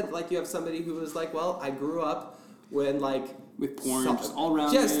 And instead, like you have somebody who was like, well, I grew up when like. With porn just all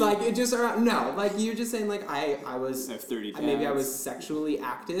around Just me. like it just around no, like you're just saying like I was I have 30 maybe I tabs. was sexually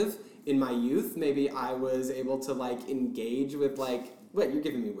active in my youth. Maybe I was able to like engage with like what you're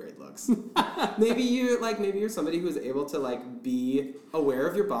giving me weird looks. maybe you're somebody who is able to like be aware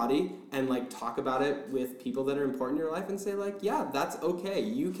of your body and like talk about it with people that are important in your life and say like, yeah, that's okay.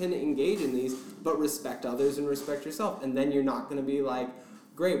 You can engage in these, but respect others and respect yourself. And then you're not going to be like,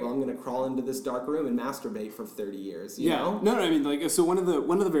 great, well, I'm going to crawl into this dark room and masturbate for 30 years, you know? No, I mean, like, so one of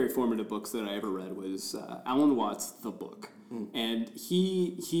the very formative books that I ever read was Alan Watts' The Book. And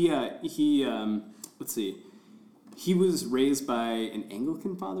he let's see, he was raised by an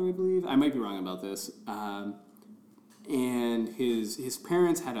Anglican father, I believe. I might be wrong about this. and his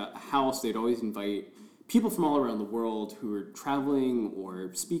parents had a house. They'd always invite people from all around the world who were traveling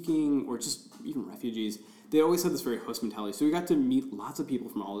or speaking or just even refugees. They always had this very host mentality. So we got to meet lots of people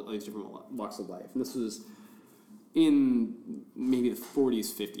from all these different walks of life. And this was in maybe the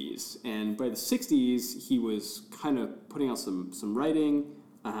 40s, 50s. And by the 60s, he was kind of putting out some writing.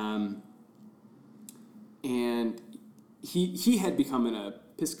 And he had become an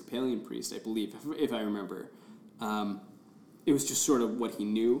Episcopalian priest, I believe, if I remember. It was just sort of what he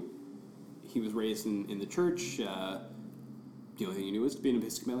knew. He was raised in the church. The only thing he knew was to be an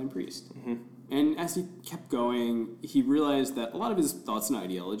Episcopalian priest. Mm-hmm. And as he kept going, he realized that a lot of his thoughts and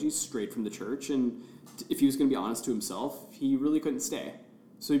ideologies strayed from the church, and if he was going to be honest to himself, he really couldn't stay.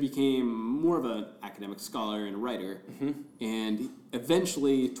 So he became more of an academic scholar and a writer, and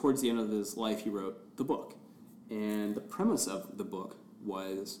eventually, towards the end of his life, he wrote the book. And the premise of the book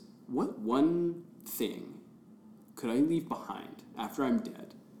was, what one thing could I leave behind after I'm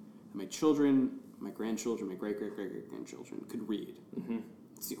dead that my children, my grandchildren, my great-great-great-great-grandchildren could read? Mm-hmm.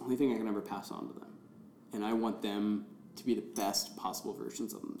 It's the only thing I can ever pass on to them. And I want them to be the best possible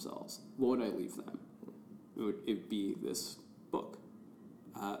versions of themselves. What would I leave them? It would be this book.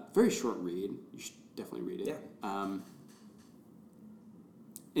 Very short read. You should definitely read it. Yeah.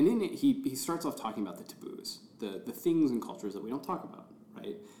 And in it, he starts off talking about the taboos, the things and cultures that we don't talk about,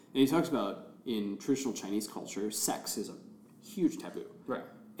 right? And he talks about, in traditional Chinese culture, sex is a huge taboo. Right.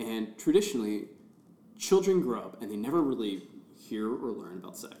 And traditionally, children grow up and they never really hear or learn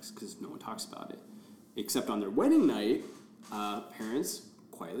about sex because no one talks about it. Except on their wedding night, parents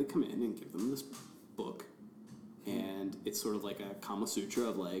quietly come in and give them this book. And it's sort of like a Kama Sutra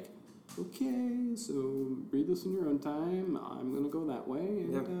of like, okay, so read this in your own time. I'm going to go that way.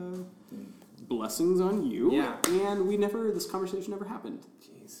 And blessings on you. Yeah. And this conversation never happened.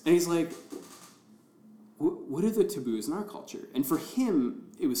 Jeez. And he's like, what are the taboos in our culture? And for him,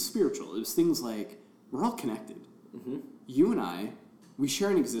 it was spiritual. It was things like, we're all connected. Mm-hmm. You and I, we share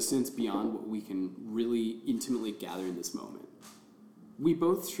an existence beyond what we can really intimately gather in this moment. We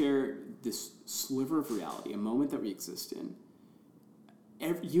both share this sliver of reality, a moment that we exist in.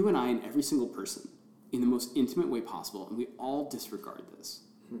 You and I and every single person in the most intimate way possible, and we all disregard this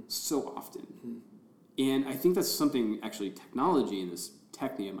so often. And I think that's something, actually, technology and this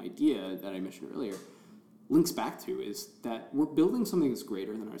technium idea that I mentioned earlier links back to, is that we're building something that's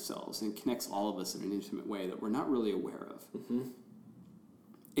greater than ourselves and connects all of us in an intimate way that we're not really aware of. Mm-hmm.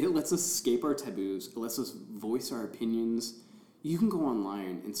 It lets us escape our taboos. It lets us voice our opinions. You can go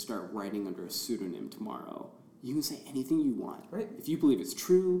online and start writing under a pseudonym tomorrow. You can say anything you want. Right. If you believe it's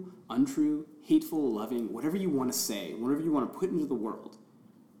true, untrue, hateful, loving, whatever you want to say, whatever you want to put into the world,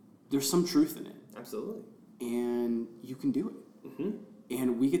 there's some truth in it. Absolutely. And you can do it. Mm-hmm.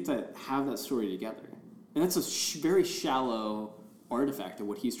 And we get to have that story together. And that's a very shallow artifact of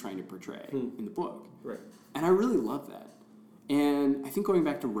what he's trying to portray in the book. Right. And I really love that. And I think going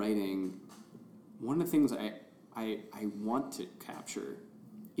back to writing, one of the things I want to capture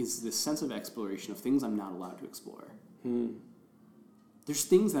is this sense of exploration of things I'm not allowed to explore. There's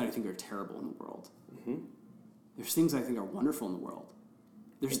things that I think are terrible in the world. Mm-hmm. There's things I think are wonderful in the world.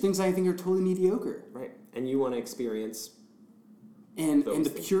 There's things I think are totally mediocre. Right. And you want to experience... And the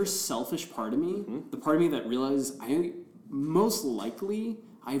pure selfish part of me, the part of me that realizes I have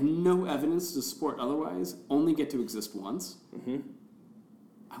no evidence to support otherwise, only get to exist once. Mm-hmm.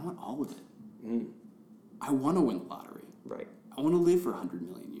 I want all of it. Mm. I want to win the lottery. Right. I want to live for 100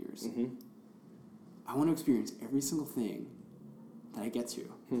 million years. Mm-hmm. I want to experience every single thing that I get to,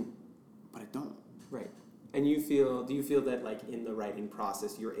 but I don't. Right. And do you feel that, like, in the writing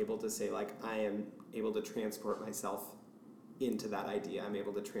process, you're able to say, like, I am able to transport myself into that idea. I'm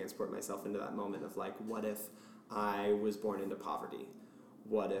able to transport myself into that moment of, like, what if I was born into poverty?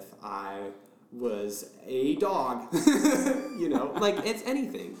 What if I was a dog? You know, like, it's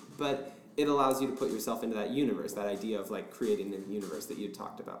anything. But it allows you to put yourself into that universe, that idea of, like, creating a universe that you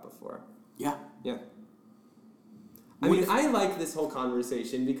talked about before. Yeah. Yeah. I mean, I like this whole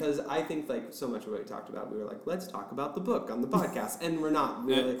conversation because I think, like, so much of what we talked about, we were like, let's talk about the book on the podcast, and we're not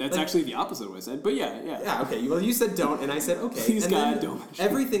really... That's like, actually the opposite of what I said, but yeah. Yeah, okay, well, you said don't, and I said okay. Please, and God, then don't.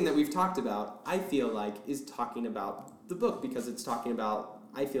 Everything that we've talked about, I feel like, is talking about the book, because it's talking about,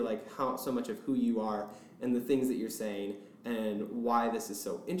 I feel like, how so much of who you are, and the things that you're saying, and why this is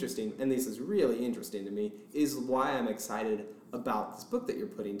so interesting, and this is really interesting to me, is why I'm excited about this book that you're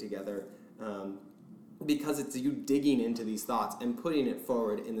putting together, because it's you digging into these thoughts and putting it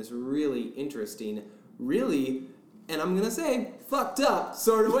forward in this really interesting, really, and I'm going to say, fucked up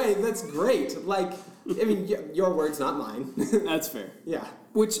sort of way. That's great. Like, I mean, your words, not mine. That's fair. Yeah.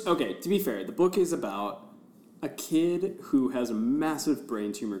 Which, okay, to be fair, the book is about a kid who has a massive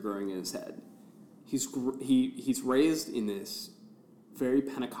brain tumor growing in his head. He's raised in this very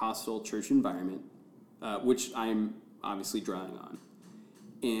Pentecostal church environment, which I'm obviously drawing on,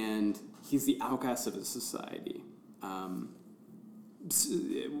 and he's the outcast of his society.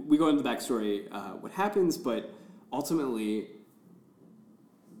 We go into the backstory, what happens, but ultimately,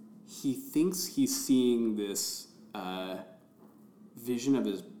 he thinks he's seeing this vision of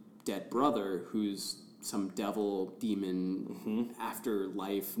his dead brother, who's some devil, demon,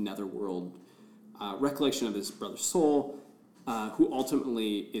 afterlife, netherworld recollection of his brother's soul, who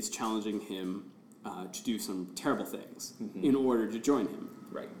ultimately is challenging him to do some terrible things in order to join him.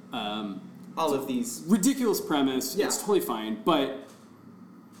 Right. All of these... Ridiculous premise. Yeah. It's totally fine, but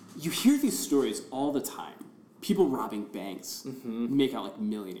you hear these stories all the time. People robbing banks make out like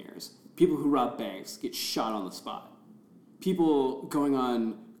millionaires. People who rob banks get shot on the spot. People going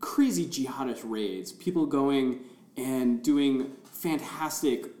on crazy jihadist raids. People going and doing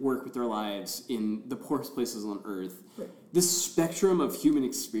fantastic work with their lives in the poorest places on earth. Right. This spectrum of human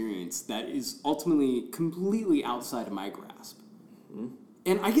experience that is ultimately completely outside of my grasp.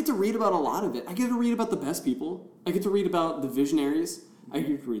 And I get to read about a lot of it. I get to read about the best people. I get to read about the visionaries. I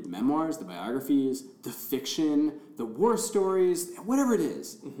get to read the memoirs, the biographies, the fiction, the war stories, whatever it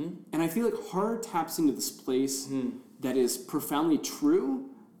is. And I feel like horror taps into this place that is profoundly true,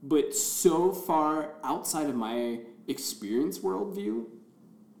 but so far outside of my experience worldview.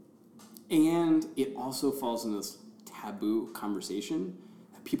 And it also falls in this taboo conversation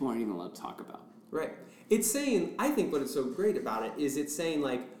that people aren't even allowed to talk about. Right. It's saying, I think what is so great about it is it's saying,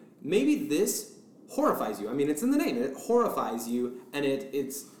 like, maybe this horrifies you. I mean, it's in the name. It horrifies you, and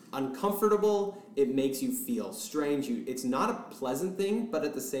it's uncomfortable. It makes you feel strange. It's not a pleasant thing, but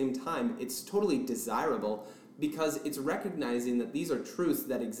at the same time, it's totally desirable because it's recognizing that these are truths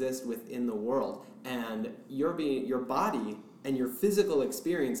that exist within the world, and your body and your physical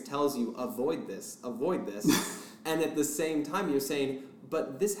experience tells you, avoid this, and at the same time, you're saying,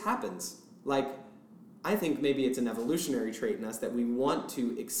 but this happens. Like, I think maybe it's an evolutionary trait in us that we want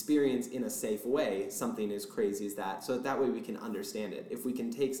to experience in a safe way something as crazy as that, so that way we can understand it. If we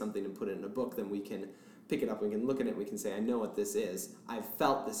can take something and put it in a book, then we can pick it up, we can look at it, we can say, I know what this is, I've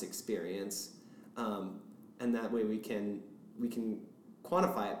felt this experience, and that way we can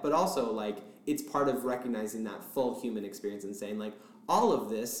quantify it. But also, like, it's part of recognizing that full human experience and saying, like, all of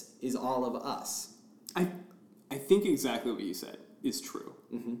this is all of us. I think exactly what you said is true.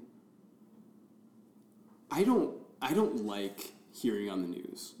 I don't like hearing on the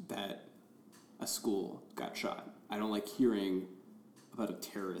news that a school got shot. I don't like hearing about a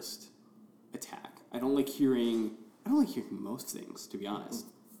terrorist attack. I don't like hearing most things, to be honest.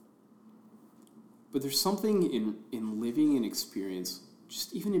 But there's something in living an experience,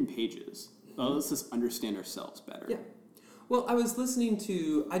 just even in pages, that lets us understand ourselves better. Yeah. Well, I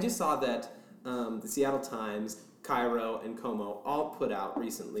just saw that the Seattle Times, Cairo, and Como all put out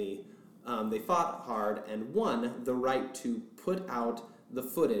recently. They fought hard and won the right to put out the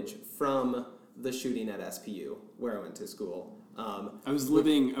footage from the shooting at SPU, where I went to school. I was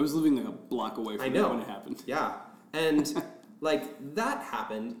living like a block away from it when it happened. Yeah, and like that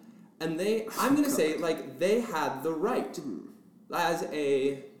happened, and I'm gonna say, like, they had the right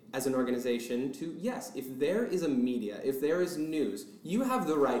as an organization to, yes, if there is a media, if there is news, you have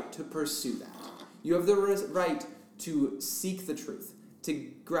the right to pursue that. You have the right to seek the truth,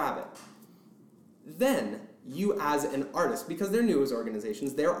 to grab it. Then you as an artist, because they're news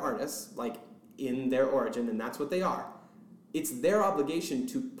organizations, they're artists, like, in their origin, and that's what they are. It's their obligation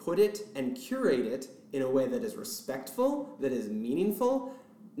to put it and curate it in a way that is respectful, that is meaningful,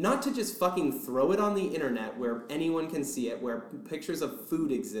 not to just fucking throw it on the internet where anyone can see it, where pictures of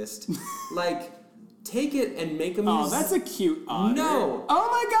food exist. Like, take it and make a museum. Oh, that's a cute otter. No. Oh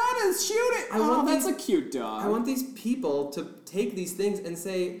my god, it's cute. That's a cute dog. I want these people to take these things and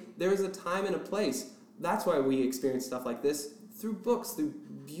say, there's a time and a place. That's why we experience stuff like this through books, through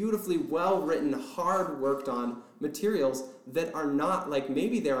beautifully well-written, hard-worked-on materials that are not, like,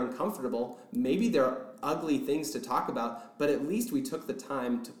 maybe they're uncomfortable, maybe they're ugly things to talk about, but at least we took the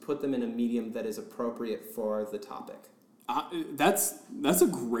time to put them in a medium that is appropriate for the topic. That's a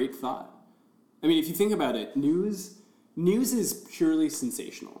great thought. I mean, if you think about it, news is purely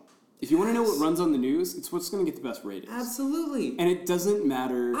sensational. If you want to know what runs on the news, it's what's going to get the best ratings. Absolutely. And it doesn't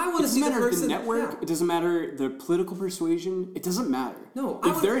matter. I want to see the person. The network. Yeah. It doesn't matter the political persuasion. It doesn't matter. No.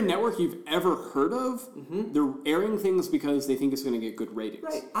 If they're a network you've ever heard of, they're airing things because they think it's going to get good ratings.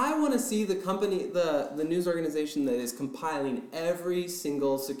 Right. I want to see the company, the news organization that is compiling every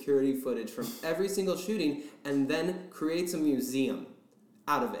single security footage from every single shooting and then creates a museum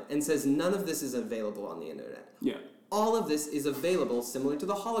out of it and says none of this is available on the internet. Yeah. All of this is available, similar to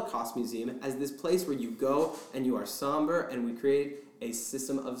the Holocaust Museum, as this place where you go and you are somber, and we create a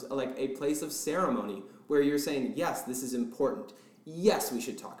system of, like, a place of ceremony where you're saying, yes, this is important. Yes, we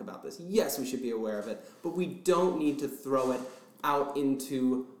should talk about this. Yes, we should be aware of it. But we don't need to throw it out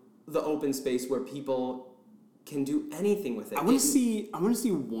into the open space where people can do anything with it. I want to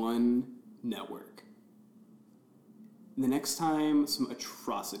see one network. The next time some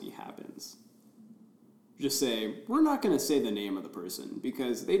atrocity happens, just say, we're not going to say the name of the person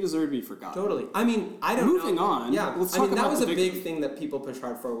because they deserve to be forgotten. Totally. I mean, I don't know. Moving on. Yeah. Let's I talk mean, that about was the a victim. big thing that people pushed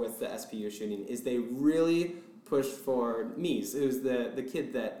hard for with the SPU shooting, is they really pushed for Mies, who's the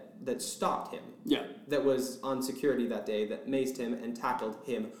kid that stopped him. Yeah. That was on security that day, that maced him and tackled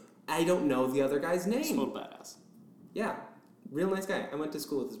him. I don't know the other guy's name. Total badass. Yeah. Real nice guy. I went to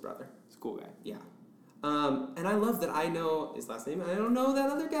school with his brother. He's a cool guy. Yeah. And I love that I know his last name, and I don't know that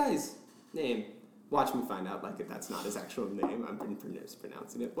other guy's name. Watch me find out, like, that's not his actual name. I'm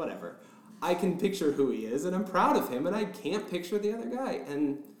mispronouncing it. Whatever. I can picture who he is, and I'm proud of him, and I can't picture the other guy.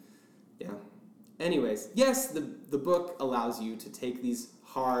 And, yeah. Anyways, yes, the book allows you to take these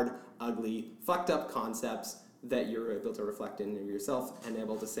hard, ugly, fucked up concepts that you're able to reflect in yourself and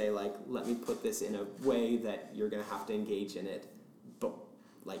able to say, like, let me put this in a way that you're going to have to engage in it, but,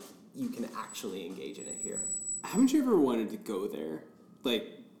 like, you can actually engage in it here. Haven't you ever wanted to go there? Like,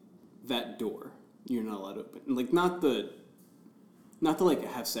 that door you're not allowed to open. Like, not to, like,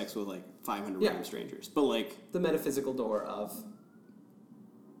 have sex with, like, 500 random strangers, but, like... the metaphysical door of...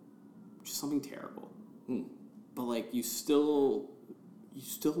 just something terrible. But, like, you still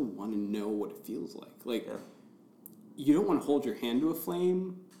want to know what it feels like. Like, you don't want to hold your hand to a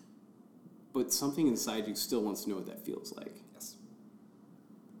flame, but something inside you still wants to know what that feels like. Yes.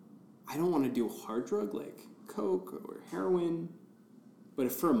 I don't want to do a hard drug like coke or heroin, but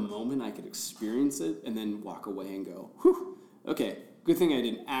if for a moment I could experience it and then walk away and go, whew, okay, good thing I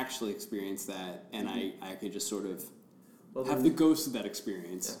didn't actually experience that, and I could just sort of have the ghost of that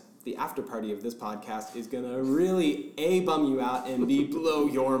experience. Yeah. The after party of this podcast is going to really A, bum you out, and B, blow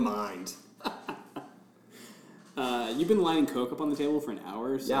your mind. You've been lining coke up on the table for an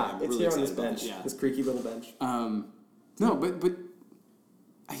hour, so yeah, I'm it's really here on excited this about bench, it. Yeah. this creaky little bench. No, but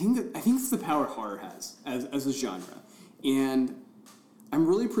I think it's the power horror has as a genre, and I'm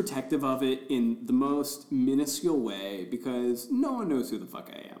really protective of it in the most minuscule way because no one knows who the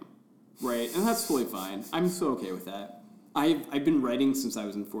fuck I am, right? And that's totally fine. I'm so okay with that. I've been writing since I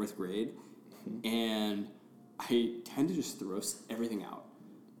was in 4th grade, and I tend to just throw everything out.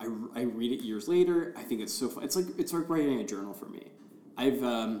 I read it years later. I think it's so fun. It's like writing a journal for me.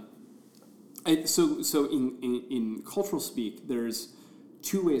 So in cultural speak, there's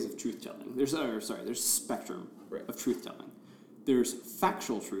 2 ways of truth telling. There's a spectrum of truth telling. There's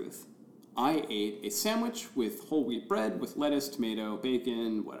factual truth. I ate a sandwich with whole wheat bread with lettuce, tomato,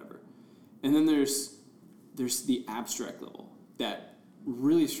 bacon, whatever. And then there's the abstract level that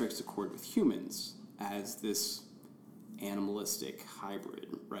really strikes a chord with humans as this animalistic hybrid,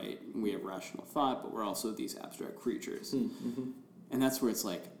 right? We have rational thought, but we're also these abstract creatures. Mm-hmm. And that's where it's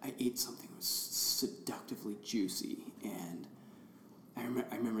like, I ate something that was seductively juicy, and I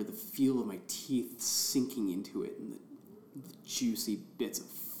remember the feel of my teeth sinking into it, and the juicy bits of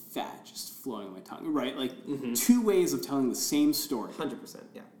fat just flowing on my tongue, right? Like, 2 ways of telling the same story. 100%,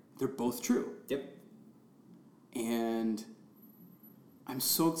 yeah. They're both true. Yep. And I'm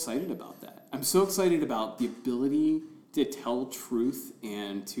so excited about that. I'm so excited about the ability to tell truth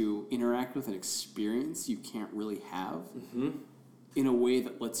and to interact with an experience you can't really have in a way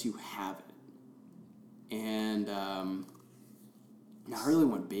that lets you have it. And I really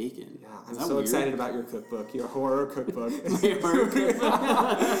want bacon. Yeah, I'm so excited about your cookbook, your horror cookbook. My horror cookbook.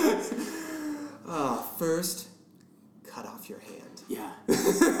 First, cut off your hand. Yeah.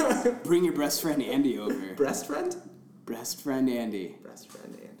 Bring your best friend Andy over. Breast friend? Best friend Andy. Best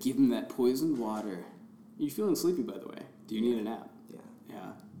friend Andy. Give him that poisoned water. You feeling sleepy, by the way? Do you need a nap?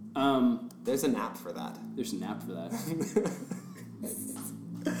 Yeah. Yeah. There's a nap for that. There's a nap for that.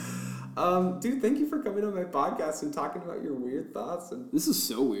 Dude, thank you for coming on my podcast and talking about your weird thoughts. And This is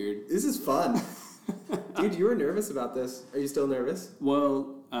so weird. this is fun. Dude, you were nervous about this. Are you still nervous?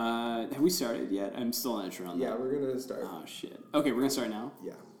 Well, have we started yet? I'm still not sure on that. Yeah, we're going to start. Oh, shit. Okay, we're going to start now?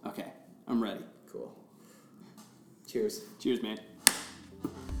 Yeah. Okay, I'm ready. Cool. Cheers. Cheers, man.